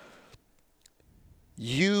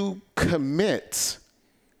 You commit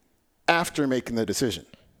after making the decision.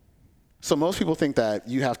 So most people think that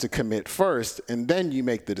you have to commit first and then you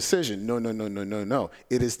make the decision. No.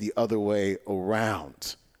 It is the other way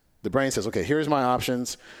around. The brain says, okay, here's my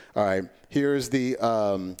options. All right, here's the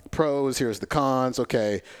pros, here's the cons.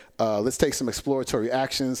 Okay, let's take some exploratory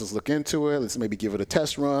actions. Let's look into it. Let's maybe give it a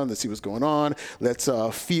test run. Let's see what's going on. Let's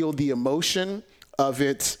feel the emotion of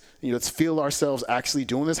it. You know, let's feel ourselves actually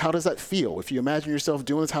doing this. How does that feel? If you imagine yourself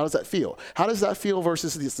doing this, how does that feel? How does that feel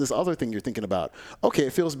versus this other thing you're thinking about? Okay,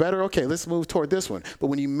 it feels better. Okay, let's move toward this one. But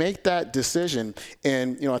when you make that decision,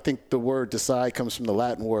 and you know, I think the word decide comes from the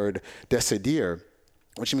Latin word decidere,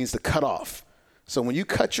 which means to cut off. So when you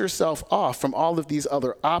cut yourself off from all of these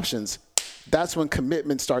other options, that's when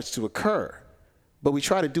commitment starts to occur. But we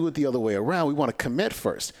try to do it the other way around. We want to commit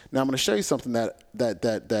first. Now I'm going to show you something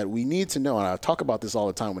that we need to know, and I talk about this all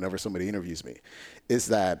the time whenever somebody interviews me, is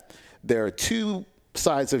that there are two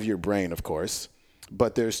sides of your brain, of course,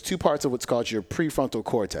 but there's two parts of what's called your prefrontal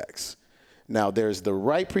cortex. Now there's the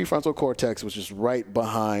right prefrontal cortex, which is right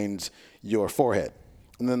behind your forehead.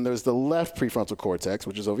 And then there's the left prefrontal cortex,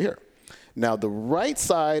 which is over here. Now, the right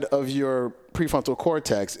side of your prefrontal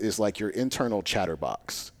cortex is like your internal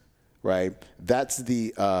chatterbox, right? That's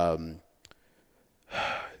the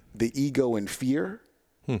ego and fear,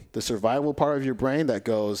 the survival part of your brain that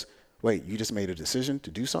goes, wait, you just made a decision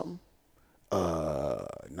to do something? No.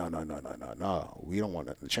 We don't want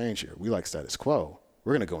nothing to change here. We like status quo.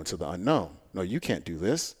 We're going to go into the unknown. No, you can't do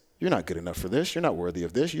this. You're not good enough for this. You're not worthy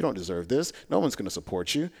of this. You don't deserve this. No one's going to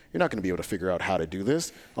support you. You're not going to be able to figure out how to do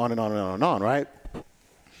this. On and on and on and on, right?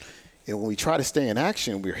 And when we try to stay in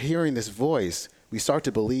action, we're hearing this voice. We start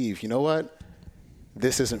to believe, you know what?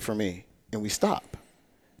 This isn't for me. And we stop.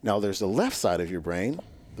 Now, there's the left side of your brain,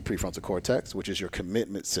 the prefrontal cortex, which is your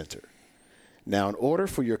commitment center. Now, in order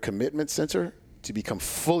for your commitment center to become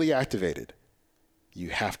fully activated, you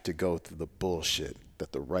have to go through the bullshit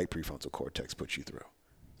that the right prefrontal cortex puts you through.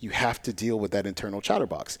 You have to deal with that internal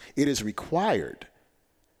chatterbox. It is required.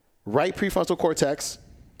 Right prefrontal cortex,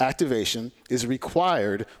 activation is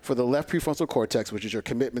required for the left prefrontal cortex, which is your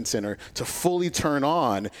commitment center, to fully turn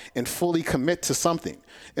on and fully commit to something.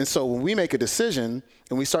 And so when we make a decision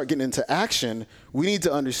and we start getting into action, we need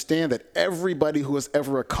to understand that everybody who has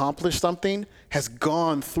ever accomplished something has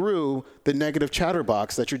gone through the negative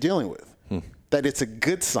chatterbox that you're dealing with, that it's a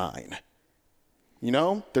good sign. You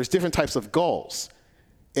know, there's different types of goals.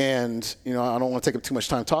 And, you know, I don't want to take up too much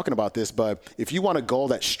time talking about this, but if you want a goal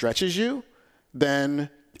that stretches you, then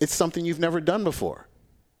it's something you've never done before.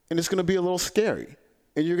 And it's going to be a little scary.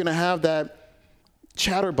 And you're going to have that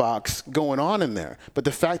chatterbox going on in there. But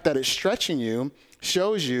the fact that it's stretching you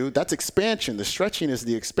shows you that's expansion. The stretching is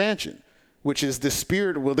the expansion, which is the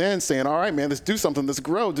spirit within saying, all right, man, let's do something, let's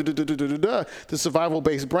grow. The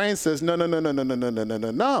survival-based brain says,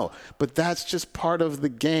 no. But that's just part of the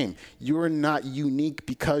game. You're not unique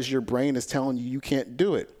because your brain is telling you can't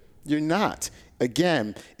do it. You're not.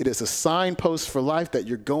 Again, it is a signpost for life that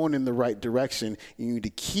you're going in the right direction. You need to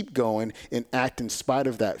keep going and act in spite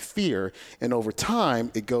of that fear. And over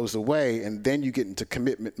time, it goes away, and then you get into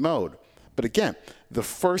commitment mode. But again, the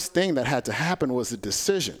first thing that had to happen was a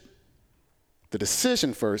decision. The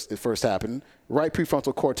decision first happened, right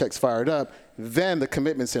prefrontal cortex fired up, then the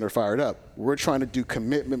commitment center fired up. We're trying to do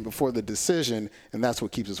commitment before the decision, and that's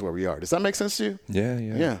what keeps us where we are. Does that make sense to you?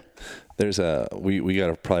 Yeah. There's we got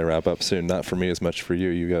to probably wrap up soon. Not for me as much for you.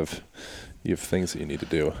 You have things that you need to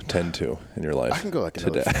do, tend to in your life. I can go like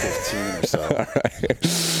another 15 or so. All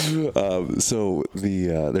right. So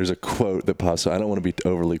there's a quote that pops up. I don't want to be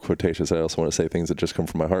overly quotacious. I also want to say things that just come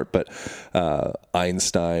from my heart. But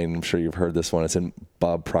Einstein, I'm sure you've heard this one. It's in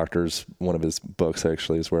Bob Proctor's, one of his books,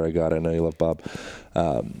 actually, is where I got it. I know you love Bob.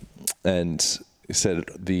 And he said,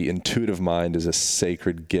 the intuitive mind is a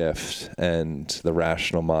sacred gift, and the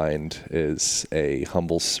rational mind is a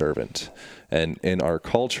humble servant. And in our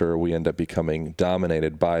culture, we end up becoming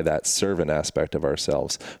dominated by that servant aspect of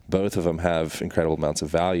ourselves. Both of them have incredible amounts of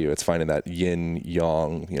value. It's finding that yin,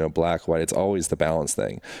 yang, black, white. It's always the balance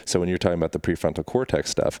thing. So when you're talking about the prefrontal cortex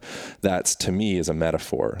stuff, that's, to me, is a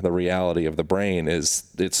metaphor. The reality of the brain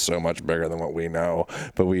is it's so much bigger than what we know,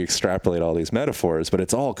 but we extrapolate all these metaphors, but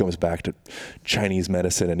it all comes back to Chinese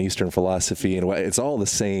medicine and Eastern philosophy, and it's all the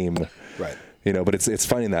same. Right. But it's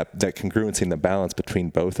finding that congruency and the balance between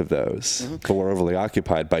both of those. Mm-hmm. But we're overly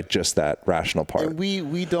occupied by just that rational part. And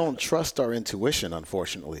we don't trust our intuition,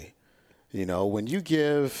 unfortunately. When you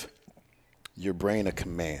give your brain a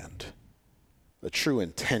command, a true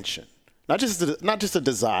intention, not just a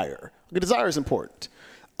desire. The desire is important,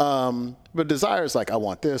 but desire is like, I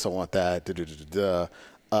want this, I want that,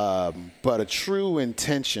 but a true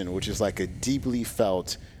intention, which is like a deeply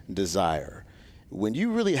felt desire. When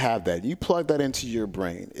you really have that, you plug that into your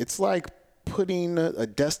brain, it's like putting a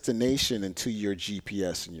destination into your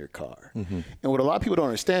GPS in your car. Mm-hmm. And what a lot of people don't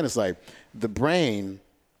understand is like the brain,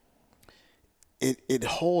 it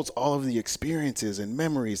holds all of the experiences and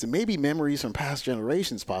memories, and maybe memories from past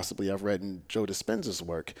generations, possibly. I've read in Joe Dispenza's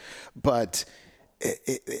work, but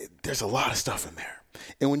there's a lot of stuff in there.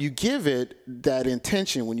 And when you give it that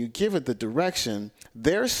intention, when you give it the direction,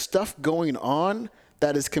 there's stuff going on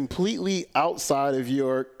that is completely outside of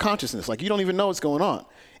your consciousness. Like, you don't even know what's going on.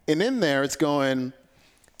 And in there, it's going,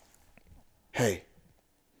 hey,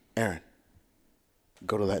 Aaron,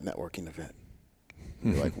 go to that networking event.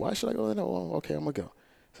 You're like, why should I go to that? Well, okay, I'm going to go.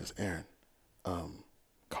 It says, Aaron,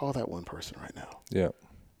 call that one person right now. Yeah.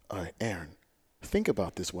 All right, Aaron, think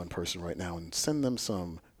about this one person right now and send them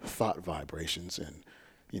some thought vibrations, and,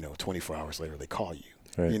 24 hours later, they call you,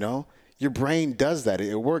 right. Your brain does that.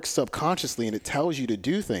 It works subconsciously, and it tells you to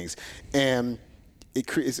do things. And it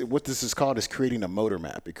creates, what this is called is creating a motor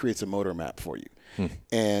map. It creates a motor map for you.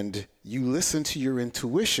 And you listen to your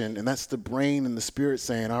intuition, and that's the brain and the spirit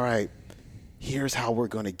saying, all right, here's how we're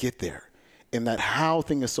going to get there. And that how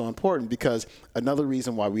thing is so important, because another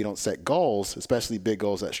reason why we don't set goals, especially big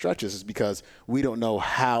goals that stretch us, is because we don't know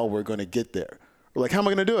how we're going to get there. We're like, how am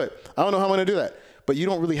I going to do it? I don't know how I'm going to do that. But you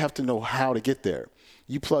don't really have to know how to get there.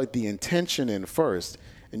 You plug the intention in first,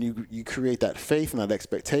 and you create that faith and that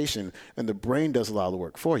expectation, and the brain does a lot of the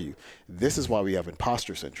work for you. This is why we have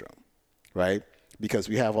imposter syndrome, right? Because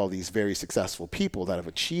we have all these very successful people that have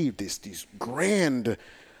achieved these grand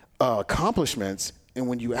accomplishments, and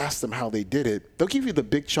when you ask them how they did it, they'll give you the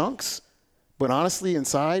big chunks, but honestly,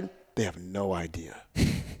 inside, they have no idea.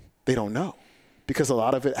 They don't know, because a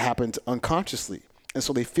lot of it happened unconsciously, and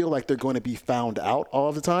so they feel like they're going to be found out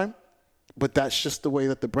all the time. But that's just the way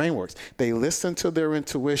that the brain works. They listened to their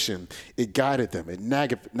intuition. It guided them. It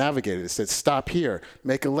navigated. It said, stop here,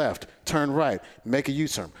 make a left, turn right, make a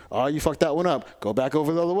U-turn. Oh, you fucked that one up. Go back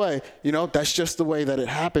over the other way. You know, that's just the way that it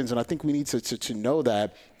happens. And I think we need to know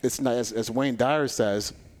that. It's not, as Wayne Dyer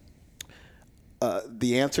says,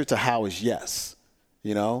 the answer to how is yes.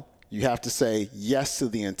 You know, you have to say yes to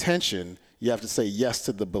the intention. You have to say yes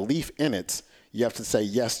to the belief in it. You have to say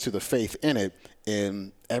yes to the faith in it,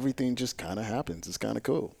 and everything just kind of happens. It's kind of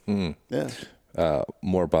cool. Yeah.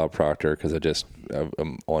 More Bob Proctor, because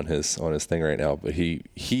I'm on his thing right now, but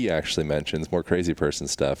he actually mentions more crazy person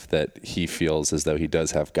stuff that he feels as though he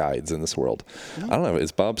does have guides in this world. I don't know.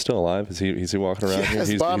 Is Bob still alive? Is he walking around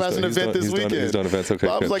here? Bob has an event this weekend. He's doing events. Okay,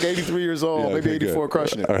 Bob's good. like 83 years old, maybe 84,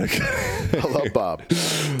 crushing it. All right. I love Bob.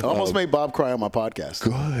 I almost made Bob cry on my podcast.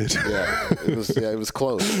 Good. Yeah, it was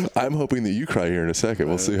close. I'm hoping that you cry here in a second.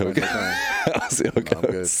 We'll see how it goes. I'll see how it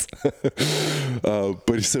goes.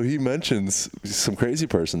 But so he mentions some crazy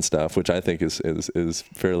person stuff, which I think is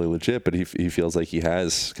fairly legit, but he feels like he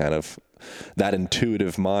has kind of that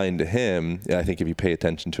intuitive mind to him. And I think if you pay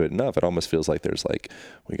attention to it enough, it almost feels like there's like,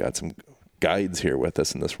 we got some guides here with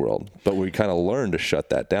us in this world, but we kind of learn to shut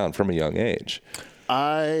that down from a young age.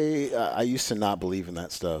 I used to not believe in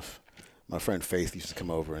that stuff. My friend Faith used to come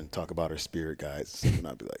over and talk about her spirit guides, and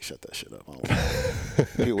I'd be like, "Shut that shit up." I don't know.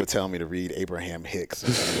 People would tell me to read Abraham Hicks,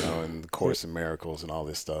 and the Course in Miracles and all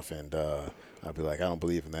this stuff, and I'd be like, "I don't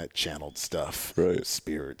believe in that channeled stuff, right?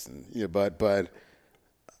 Spirits and but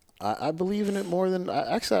I believe in it more than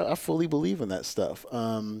I fully believe in that stuff."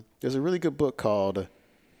 There's a really good book called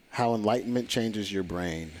 "How Enlightenment Changes Your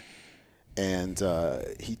Brain." And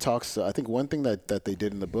he talks, I think one thing that they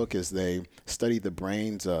did in the book is they studied the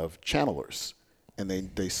brains of channelers. And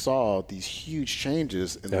they saw these huge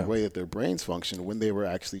changes in the way that their brains function when they were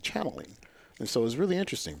actually channeling. And so it was really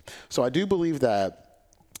interesting. So I do believe that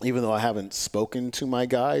even though I haven't spoken to my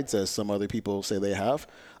guides, as some other people say they have,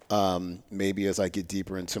 maybe as I get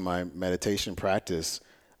deeper into my meditation practice,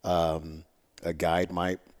 a guide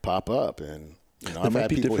might pop up. And there might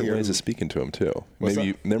be different ways of speaking to them too.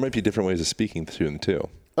 There might be different ways of speaking to them too.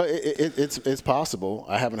 It's possible.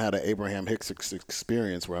 I haven't had an Abraham Hicks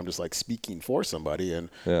experience where I'm just like speaking for somebody, and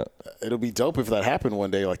it'll be dope if that happened one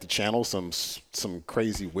day. Like to channel some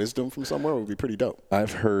crazy wisdom from somewhere would be pretty dope.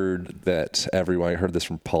 I've heard that everyone. I heard this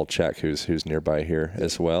from Paul Check, who's nearby here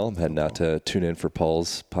as well. I'm heading out to tune in for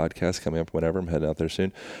Paul's podcast coming up whenever. I'm heading out there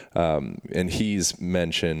soon, and he's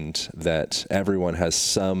mentioned that everyone has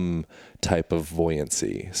some type of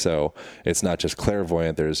voyancy. So it's not just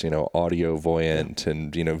clairvoyant. There's audio voyant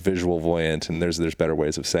and visual voyant, and there's better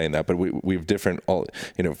ways of saying that. But we have different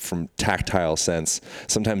from tactile sense.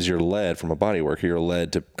 Sometimes you're led from a body worker. You're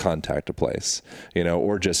led to contact a place,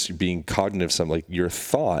 or just being cognitive. Some like your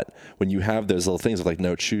thought when you have those little things of like,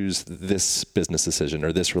 no, choose this business decision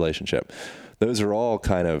or this relationship. Those are all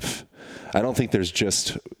kind of. I don't think there's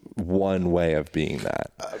just one way of being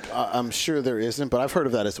that. I'm sure there isn't, but I've heard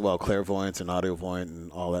of that as well, clairvoyance and audiovoyant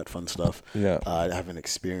and all that fun stuff. Yeah. I haven't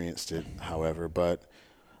experienced it, however, but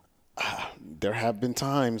there have been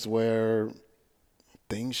times where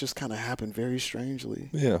things just kind of happen very strangely.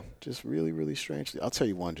 Yeah. Just really, really strangely. I'll tell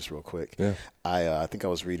you one just real quick. Yeah. I think I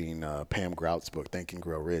was reading Pam Grout's book, Think and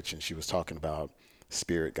Grow Rich, and she was talking about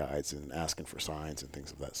spirit guides and asking for signs and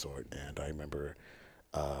things of that sort. And I remember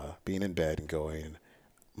being in bed and going,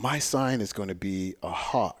 my sign is going to be a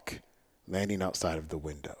hawk landing outside of the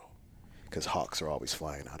window, because hawks are always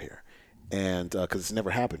flying out here. And because it's never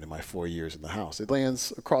happened in my 4 years in the house. It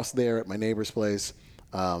lands across there at my neighbor's place,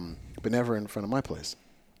 but never in front of my place.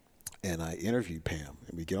 And I interviewed Pam,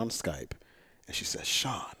 and we get on Skype, and she says,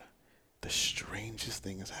 Sean, the strangest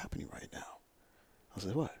thing is happening right now. I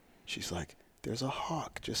said, what? She's like, there's a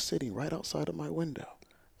hawk just sitting right outside of my window.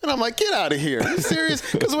 And I'm like, get out of here. Are you serious?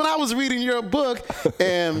 Because when I was reading your book,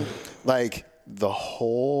 and like the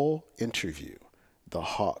whole interview, the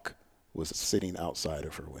hawk was sitting outside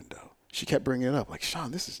of her window. She kept bringing it up, like, Sean,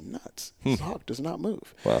 this is nuts. This hawk does not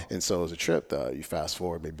move. Wow. And so it was a trip. You fast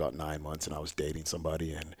forward maybe about 9 months, and I was dating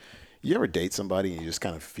somebody. And you ever date somebody and you just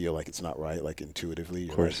kind of feel like it's not right, like intuitively?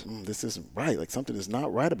 You're of course. like, this isn't right. Like something is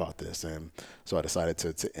not right about this. And so I decided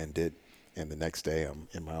to end it. And the next day I'm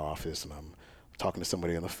in my office, and I'm talking to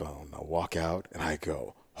somebody on the phone. I walk out, and I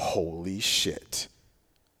go, holy shit.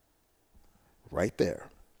 Right there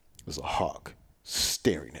was a hawk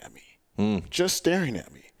staring at me, just staring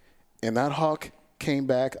at me. And that hawk came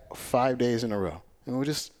back 5 days in a row. And we would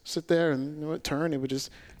just sit there, and it would turn. It would just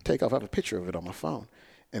take off. I have a picture of it on my phone.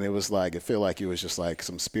 And it was like, it felt like it was just like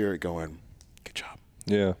some spirit going, good job.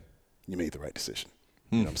 Yeah. You made the right decision.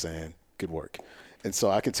 You know what I'm saying? Good work. And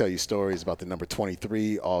so I can tell you stories about the number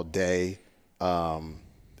 23 all day.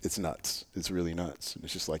 It's nuts. It's really nuts. And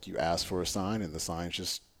it's just like you ask for a sign and the signs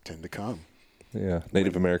just tend to come. Yeah.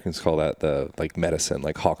 Native Americans call that the like medicine,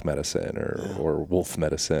 like hawk medicine or wolf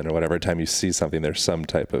medicine or whatever. Every time you see something, there's some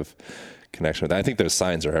type of connection with that. I think those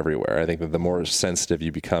signs are everywhere. I think that the more sensitive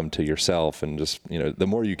you become to yourself and just, the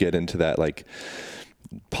more you get into that, like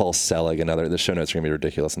Paul Selig, the show notes are going to be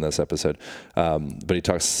ridiculous in this episode. But he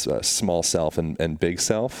talks small self and big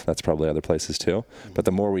self. That's probably other places too. But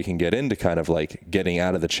the more we can get into kind of like getting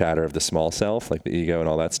out of the chatter of the small self, like the ego and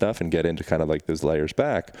all that stuff, and get into kind of like those layers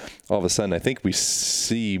back, all of a sudden I think we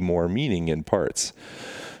see more meaning in parts.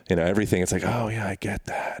 Everything, it's like, oh yeah, I get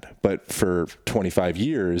that. But for 25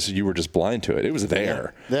 years, you were just blind to it. It was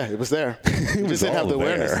there. Yeah, it was there. You just didn't have the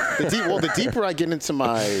awareness. The deeper I get into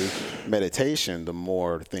my meditation, the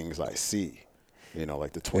more things I see.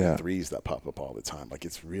 Like the 23s that pop up all the time. Like,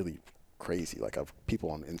 it's really crazy. Like, I've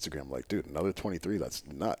people on Instagram like, dude, another 23, that's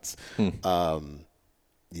nuts.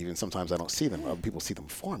 Even sometimes I don't see them. Other people see them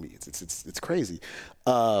for me. It's crazy.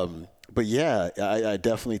 But yeah, I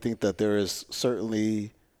definitely think that there is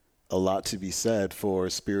certainly a lot to be said for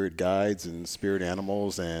spirit guides and spirit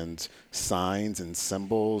animals and signs and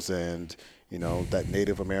symbols and, that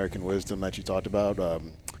Native American wisdom that you talked about.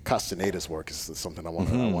 Castaneda's work is something I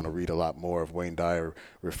want to read a lot more of. Wayne Dyer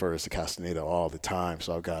refers to Castaneda all the time,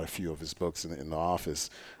 so I've got a few of his books in the office.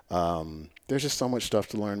 There's just so much stuff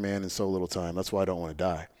to learn, man, in so little time. That's why I don't want to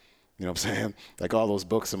die. You know what I'm saying? Like all those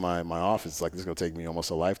books in my office, like this is going to take me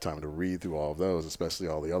almost a lifetime to read through all of those, especially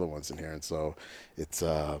all the other ones in here. And so it's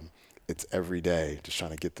every day just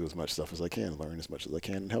trying to get through as much stuff as I can, learn as much as I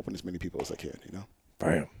can, and helping as many people as I can,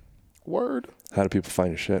 Bam. Word. How do people find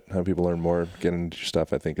your shit? How do people learn more, get into your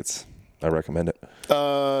stuff? I recommend it.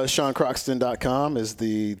 SeanCroxton.com is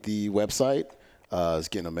the website. It's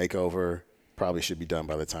getting a makeover. Probably should be done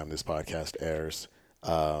by the time this podcast airs.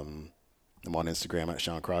 I'm on Instagram at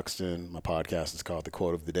Sean Croxton. My podcast is called The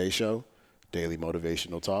Quote of the Day Show. Daily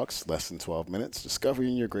motivational talks, less than 12 minutes.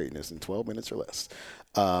 Discovering your greatness in 12 minutes or less.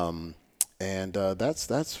 And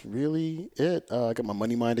that's really it. I got my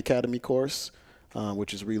Money Mind Academy course,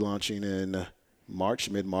 which is relaunching in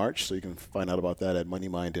mid-March. So you can find out about that at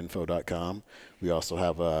moneymindinfo.com. We also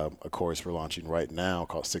have a course we're launching right now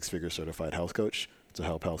called 6-Figure Certified Health Coach to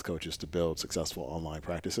help health coaches to build successful online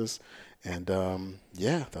practices. And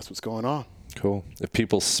that's what's going on. Cool. If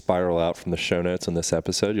people spiral out from the show notes on this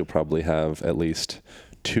episode, you'll probably have at least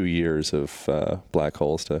 2 years of black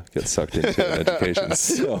holes to get sucked into in education.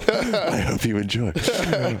 So I hope you enjoy. All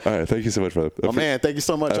right. Thank you so much for that. Oh, man. Thank you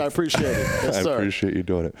so much. I appreciate it. Yes, sir. I appreciate you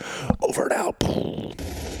doing it. Over and out.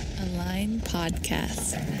 Align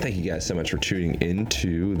Podcast. Thank you guys so much for tuning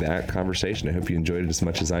into that conversation. I hope you enjoyed it as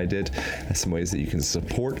much as I did. There's some ways that you can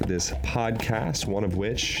support this podcast, one of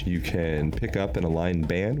which you can pick up an Align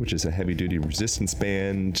band, which is a heavy-duty resistance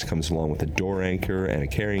band. It comes along with a door anchor and a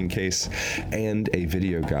carrying case and a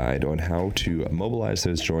video guide on how to mobilize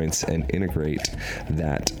those joints and integrate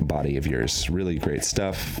that body of yours. Really great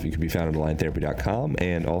stuff. You can be found at aligntherapy.com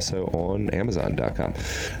and also on amazon.com.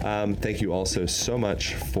 Thank you also so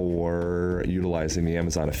much for utilizing the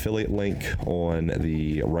Amazon affiliate link on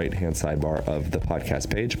the right-hand sidebar of the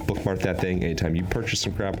podcast page. Bookmark that thing. Anytime you purchase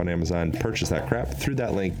some crap on Amazon, purchase that crap. Through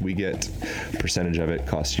that link, we get a percentage of it.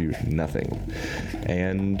 Costs you nothing.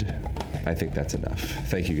 And I think that's enough.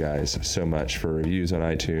 Thank you guys so much for reviews on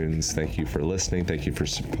iTunes. Thank you for listening. Thank you for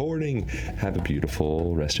supporting. Have a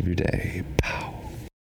beautiful rest of your day. Pow.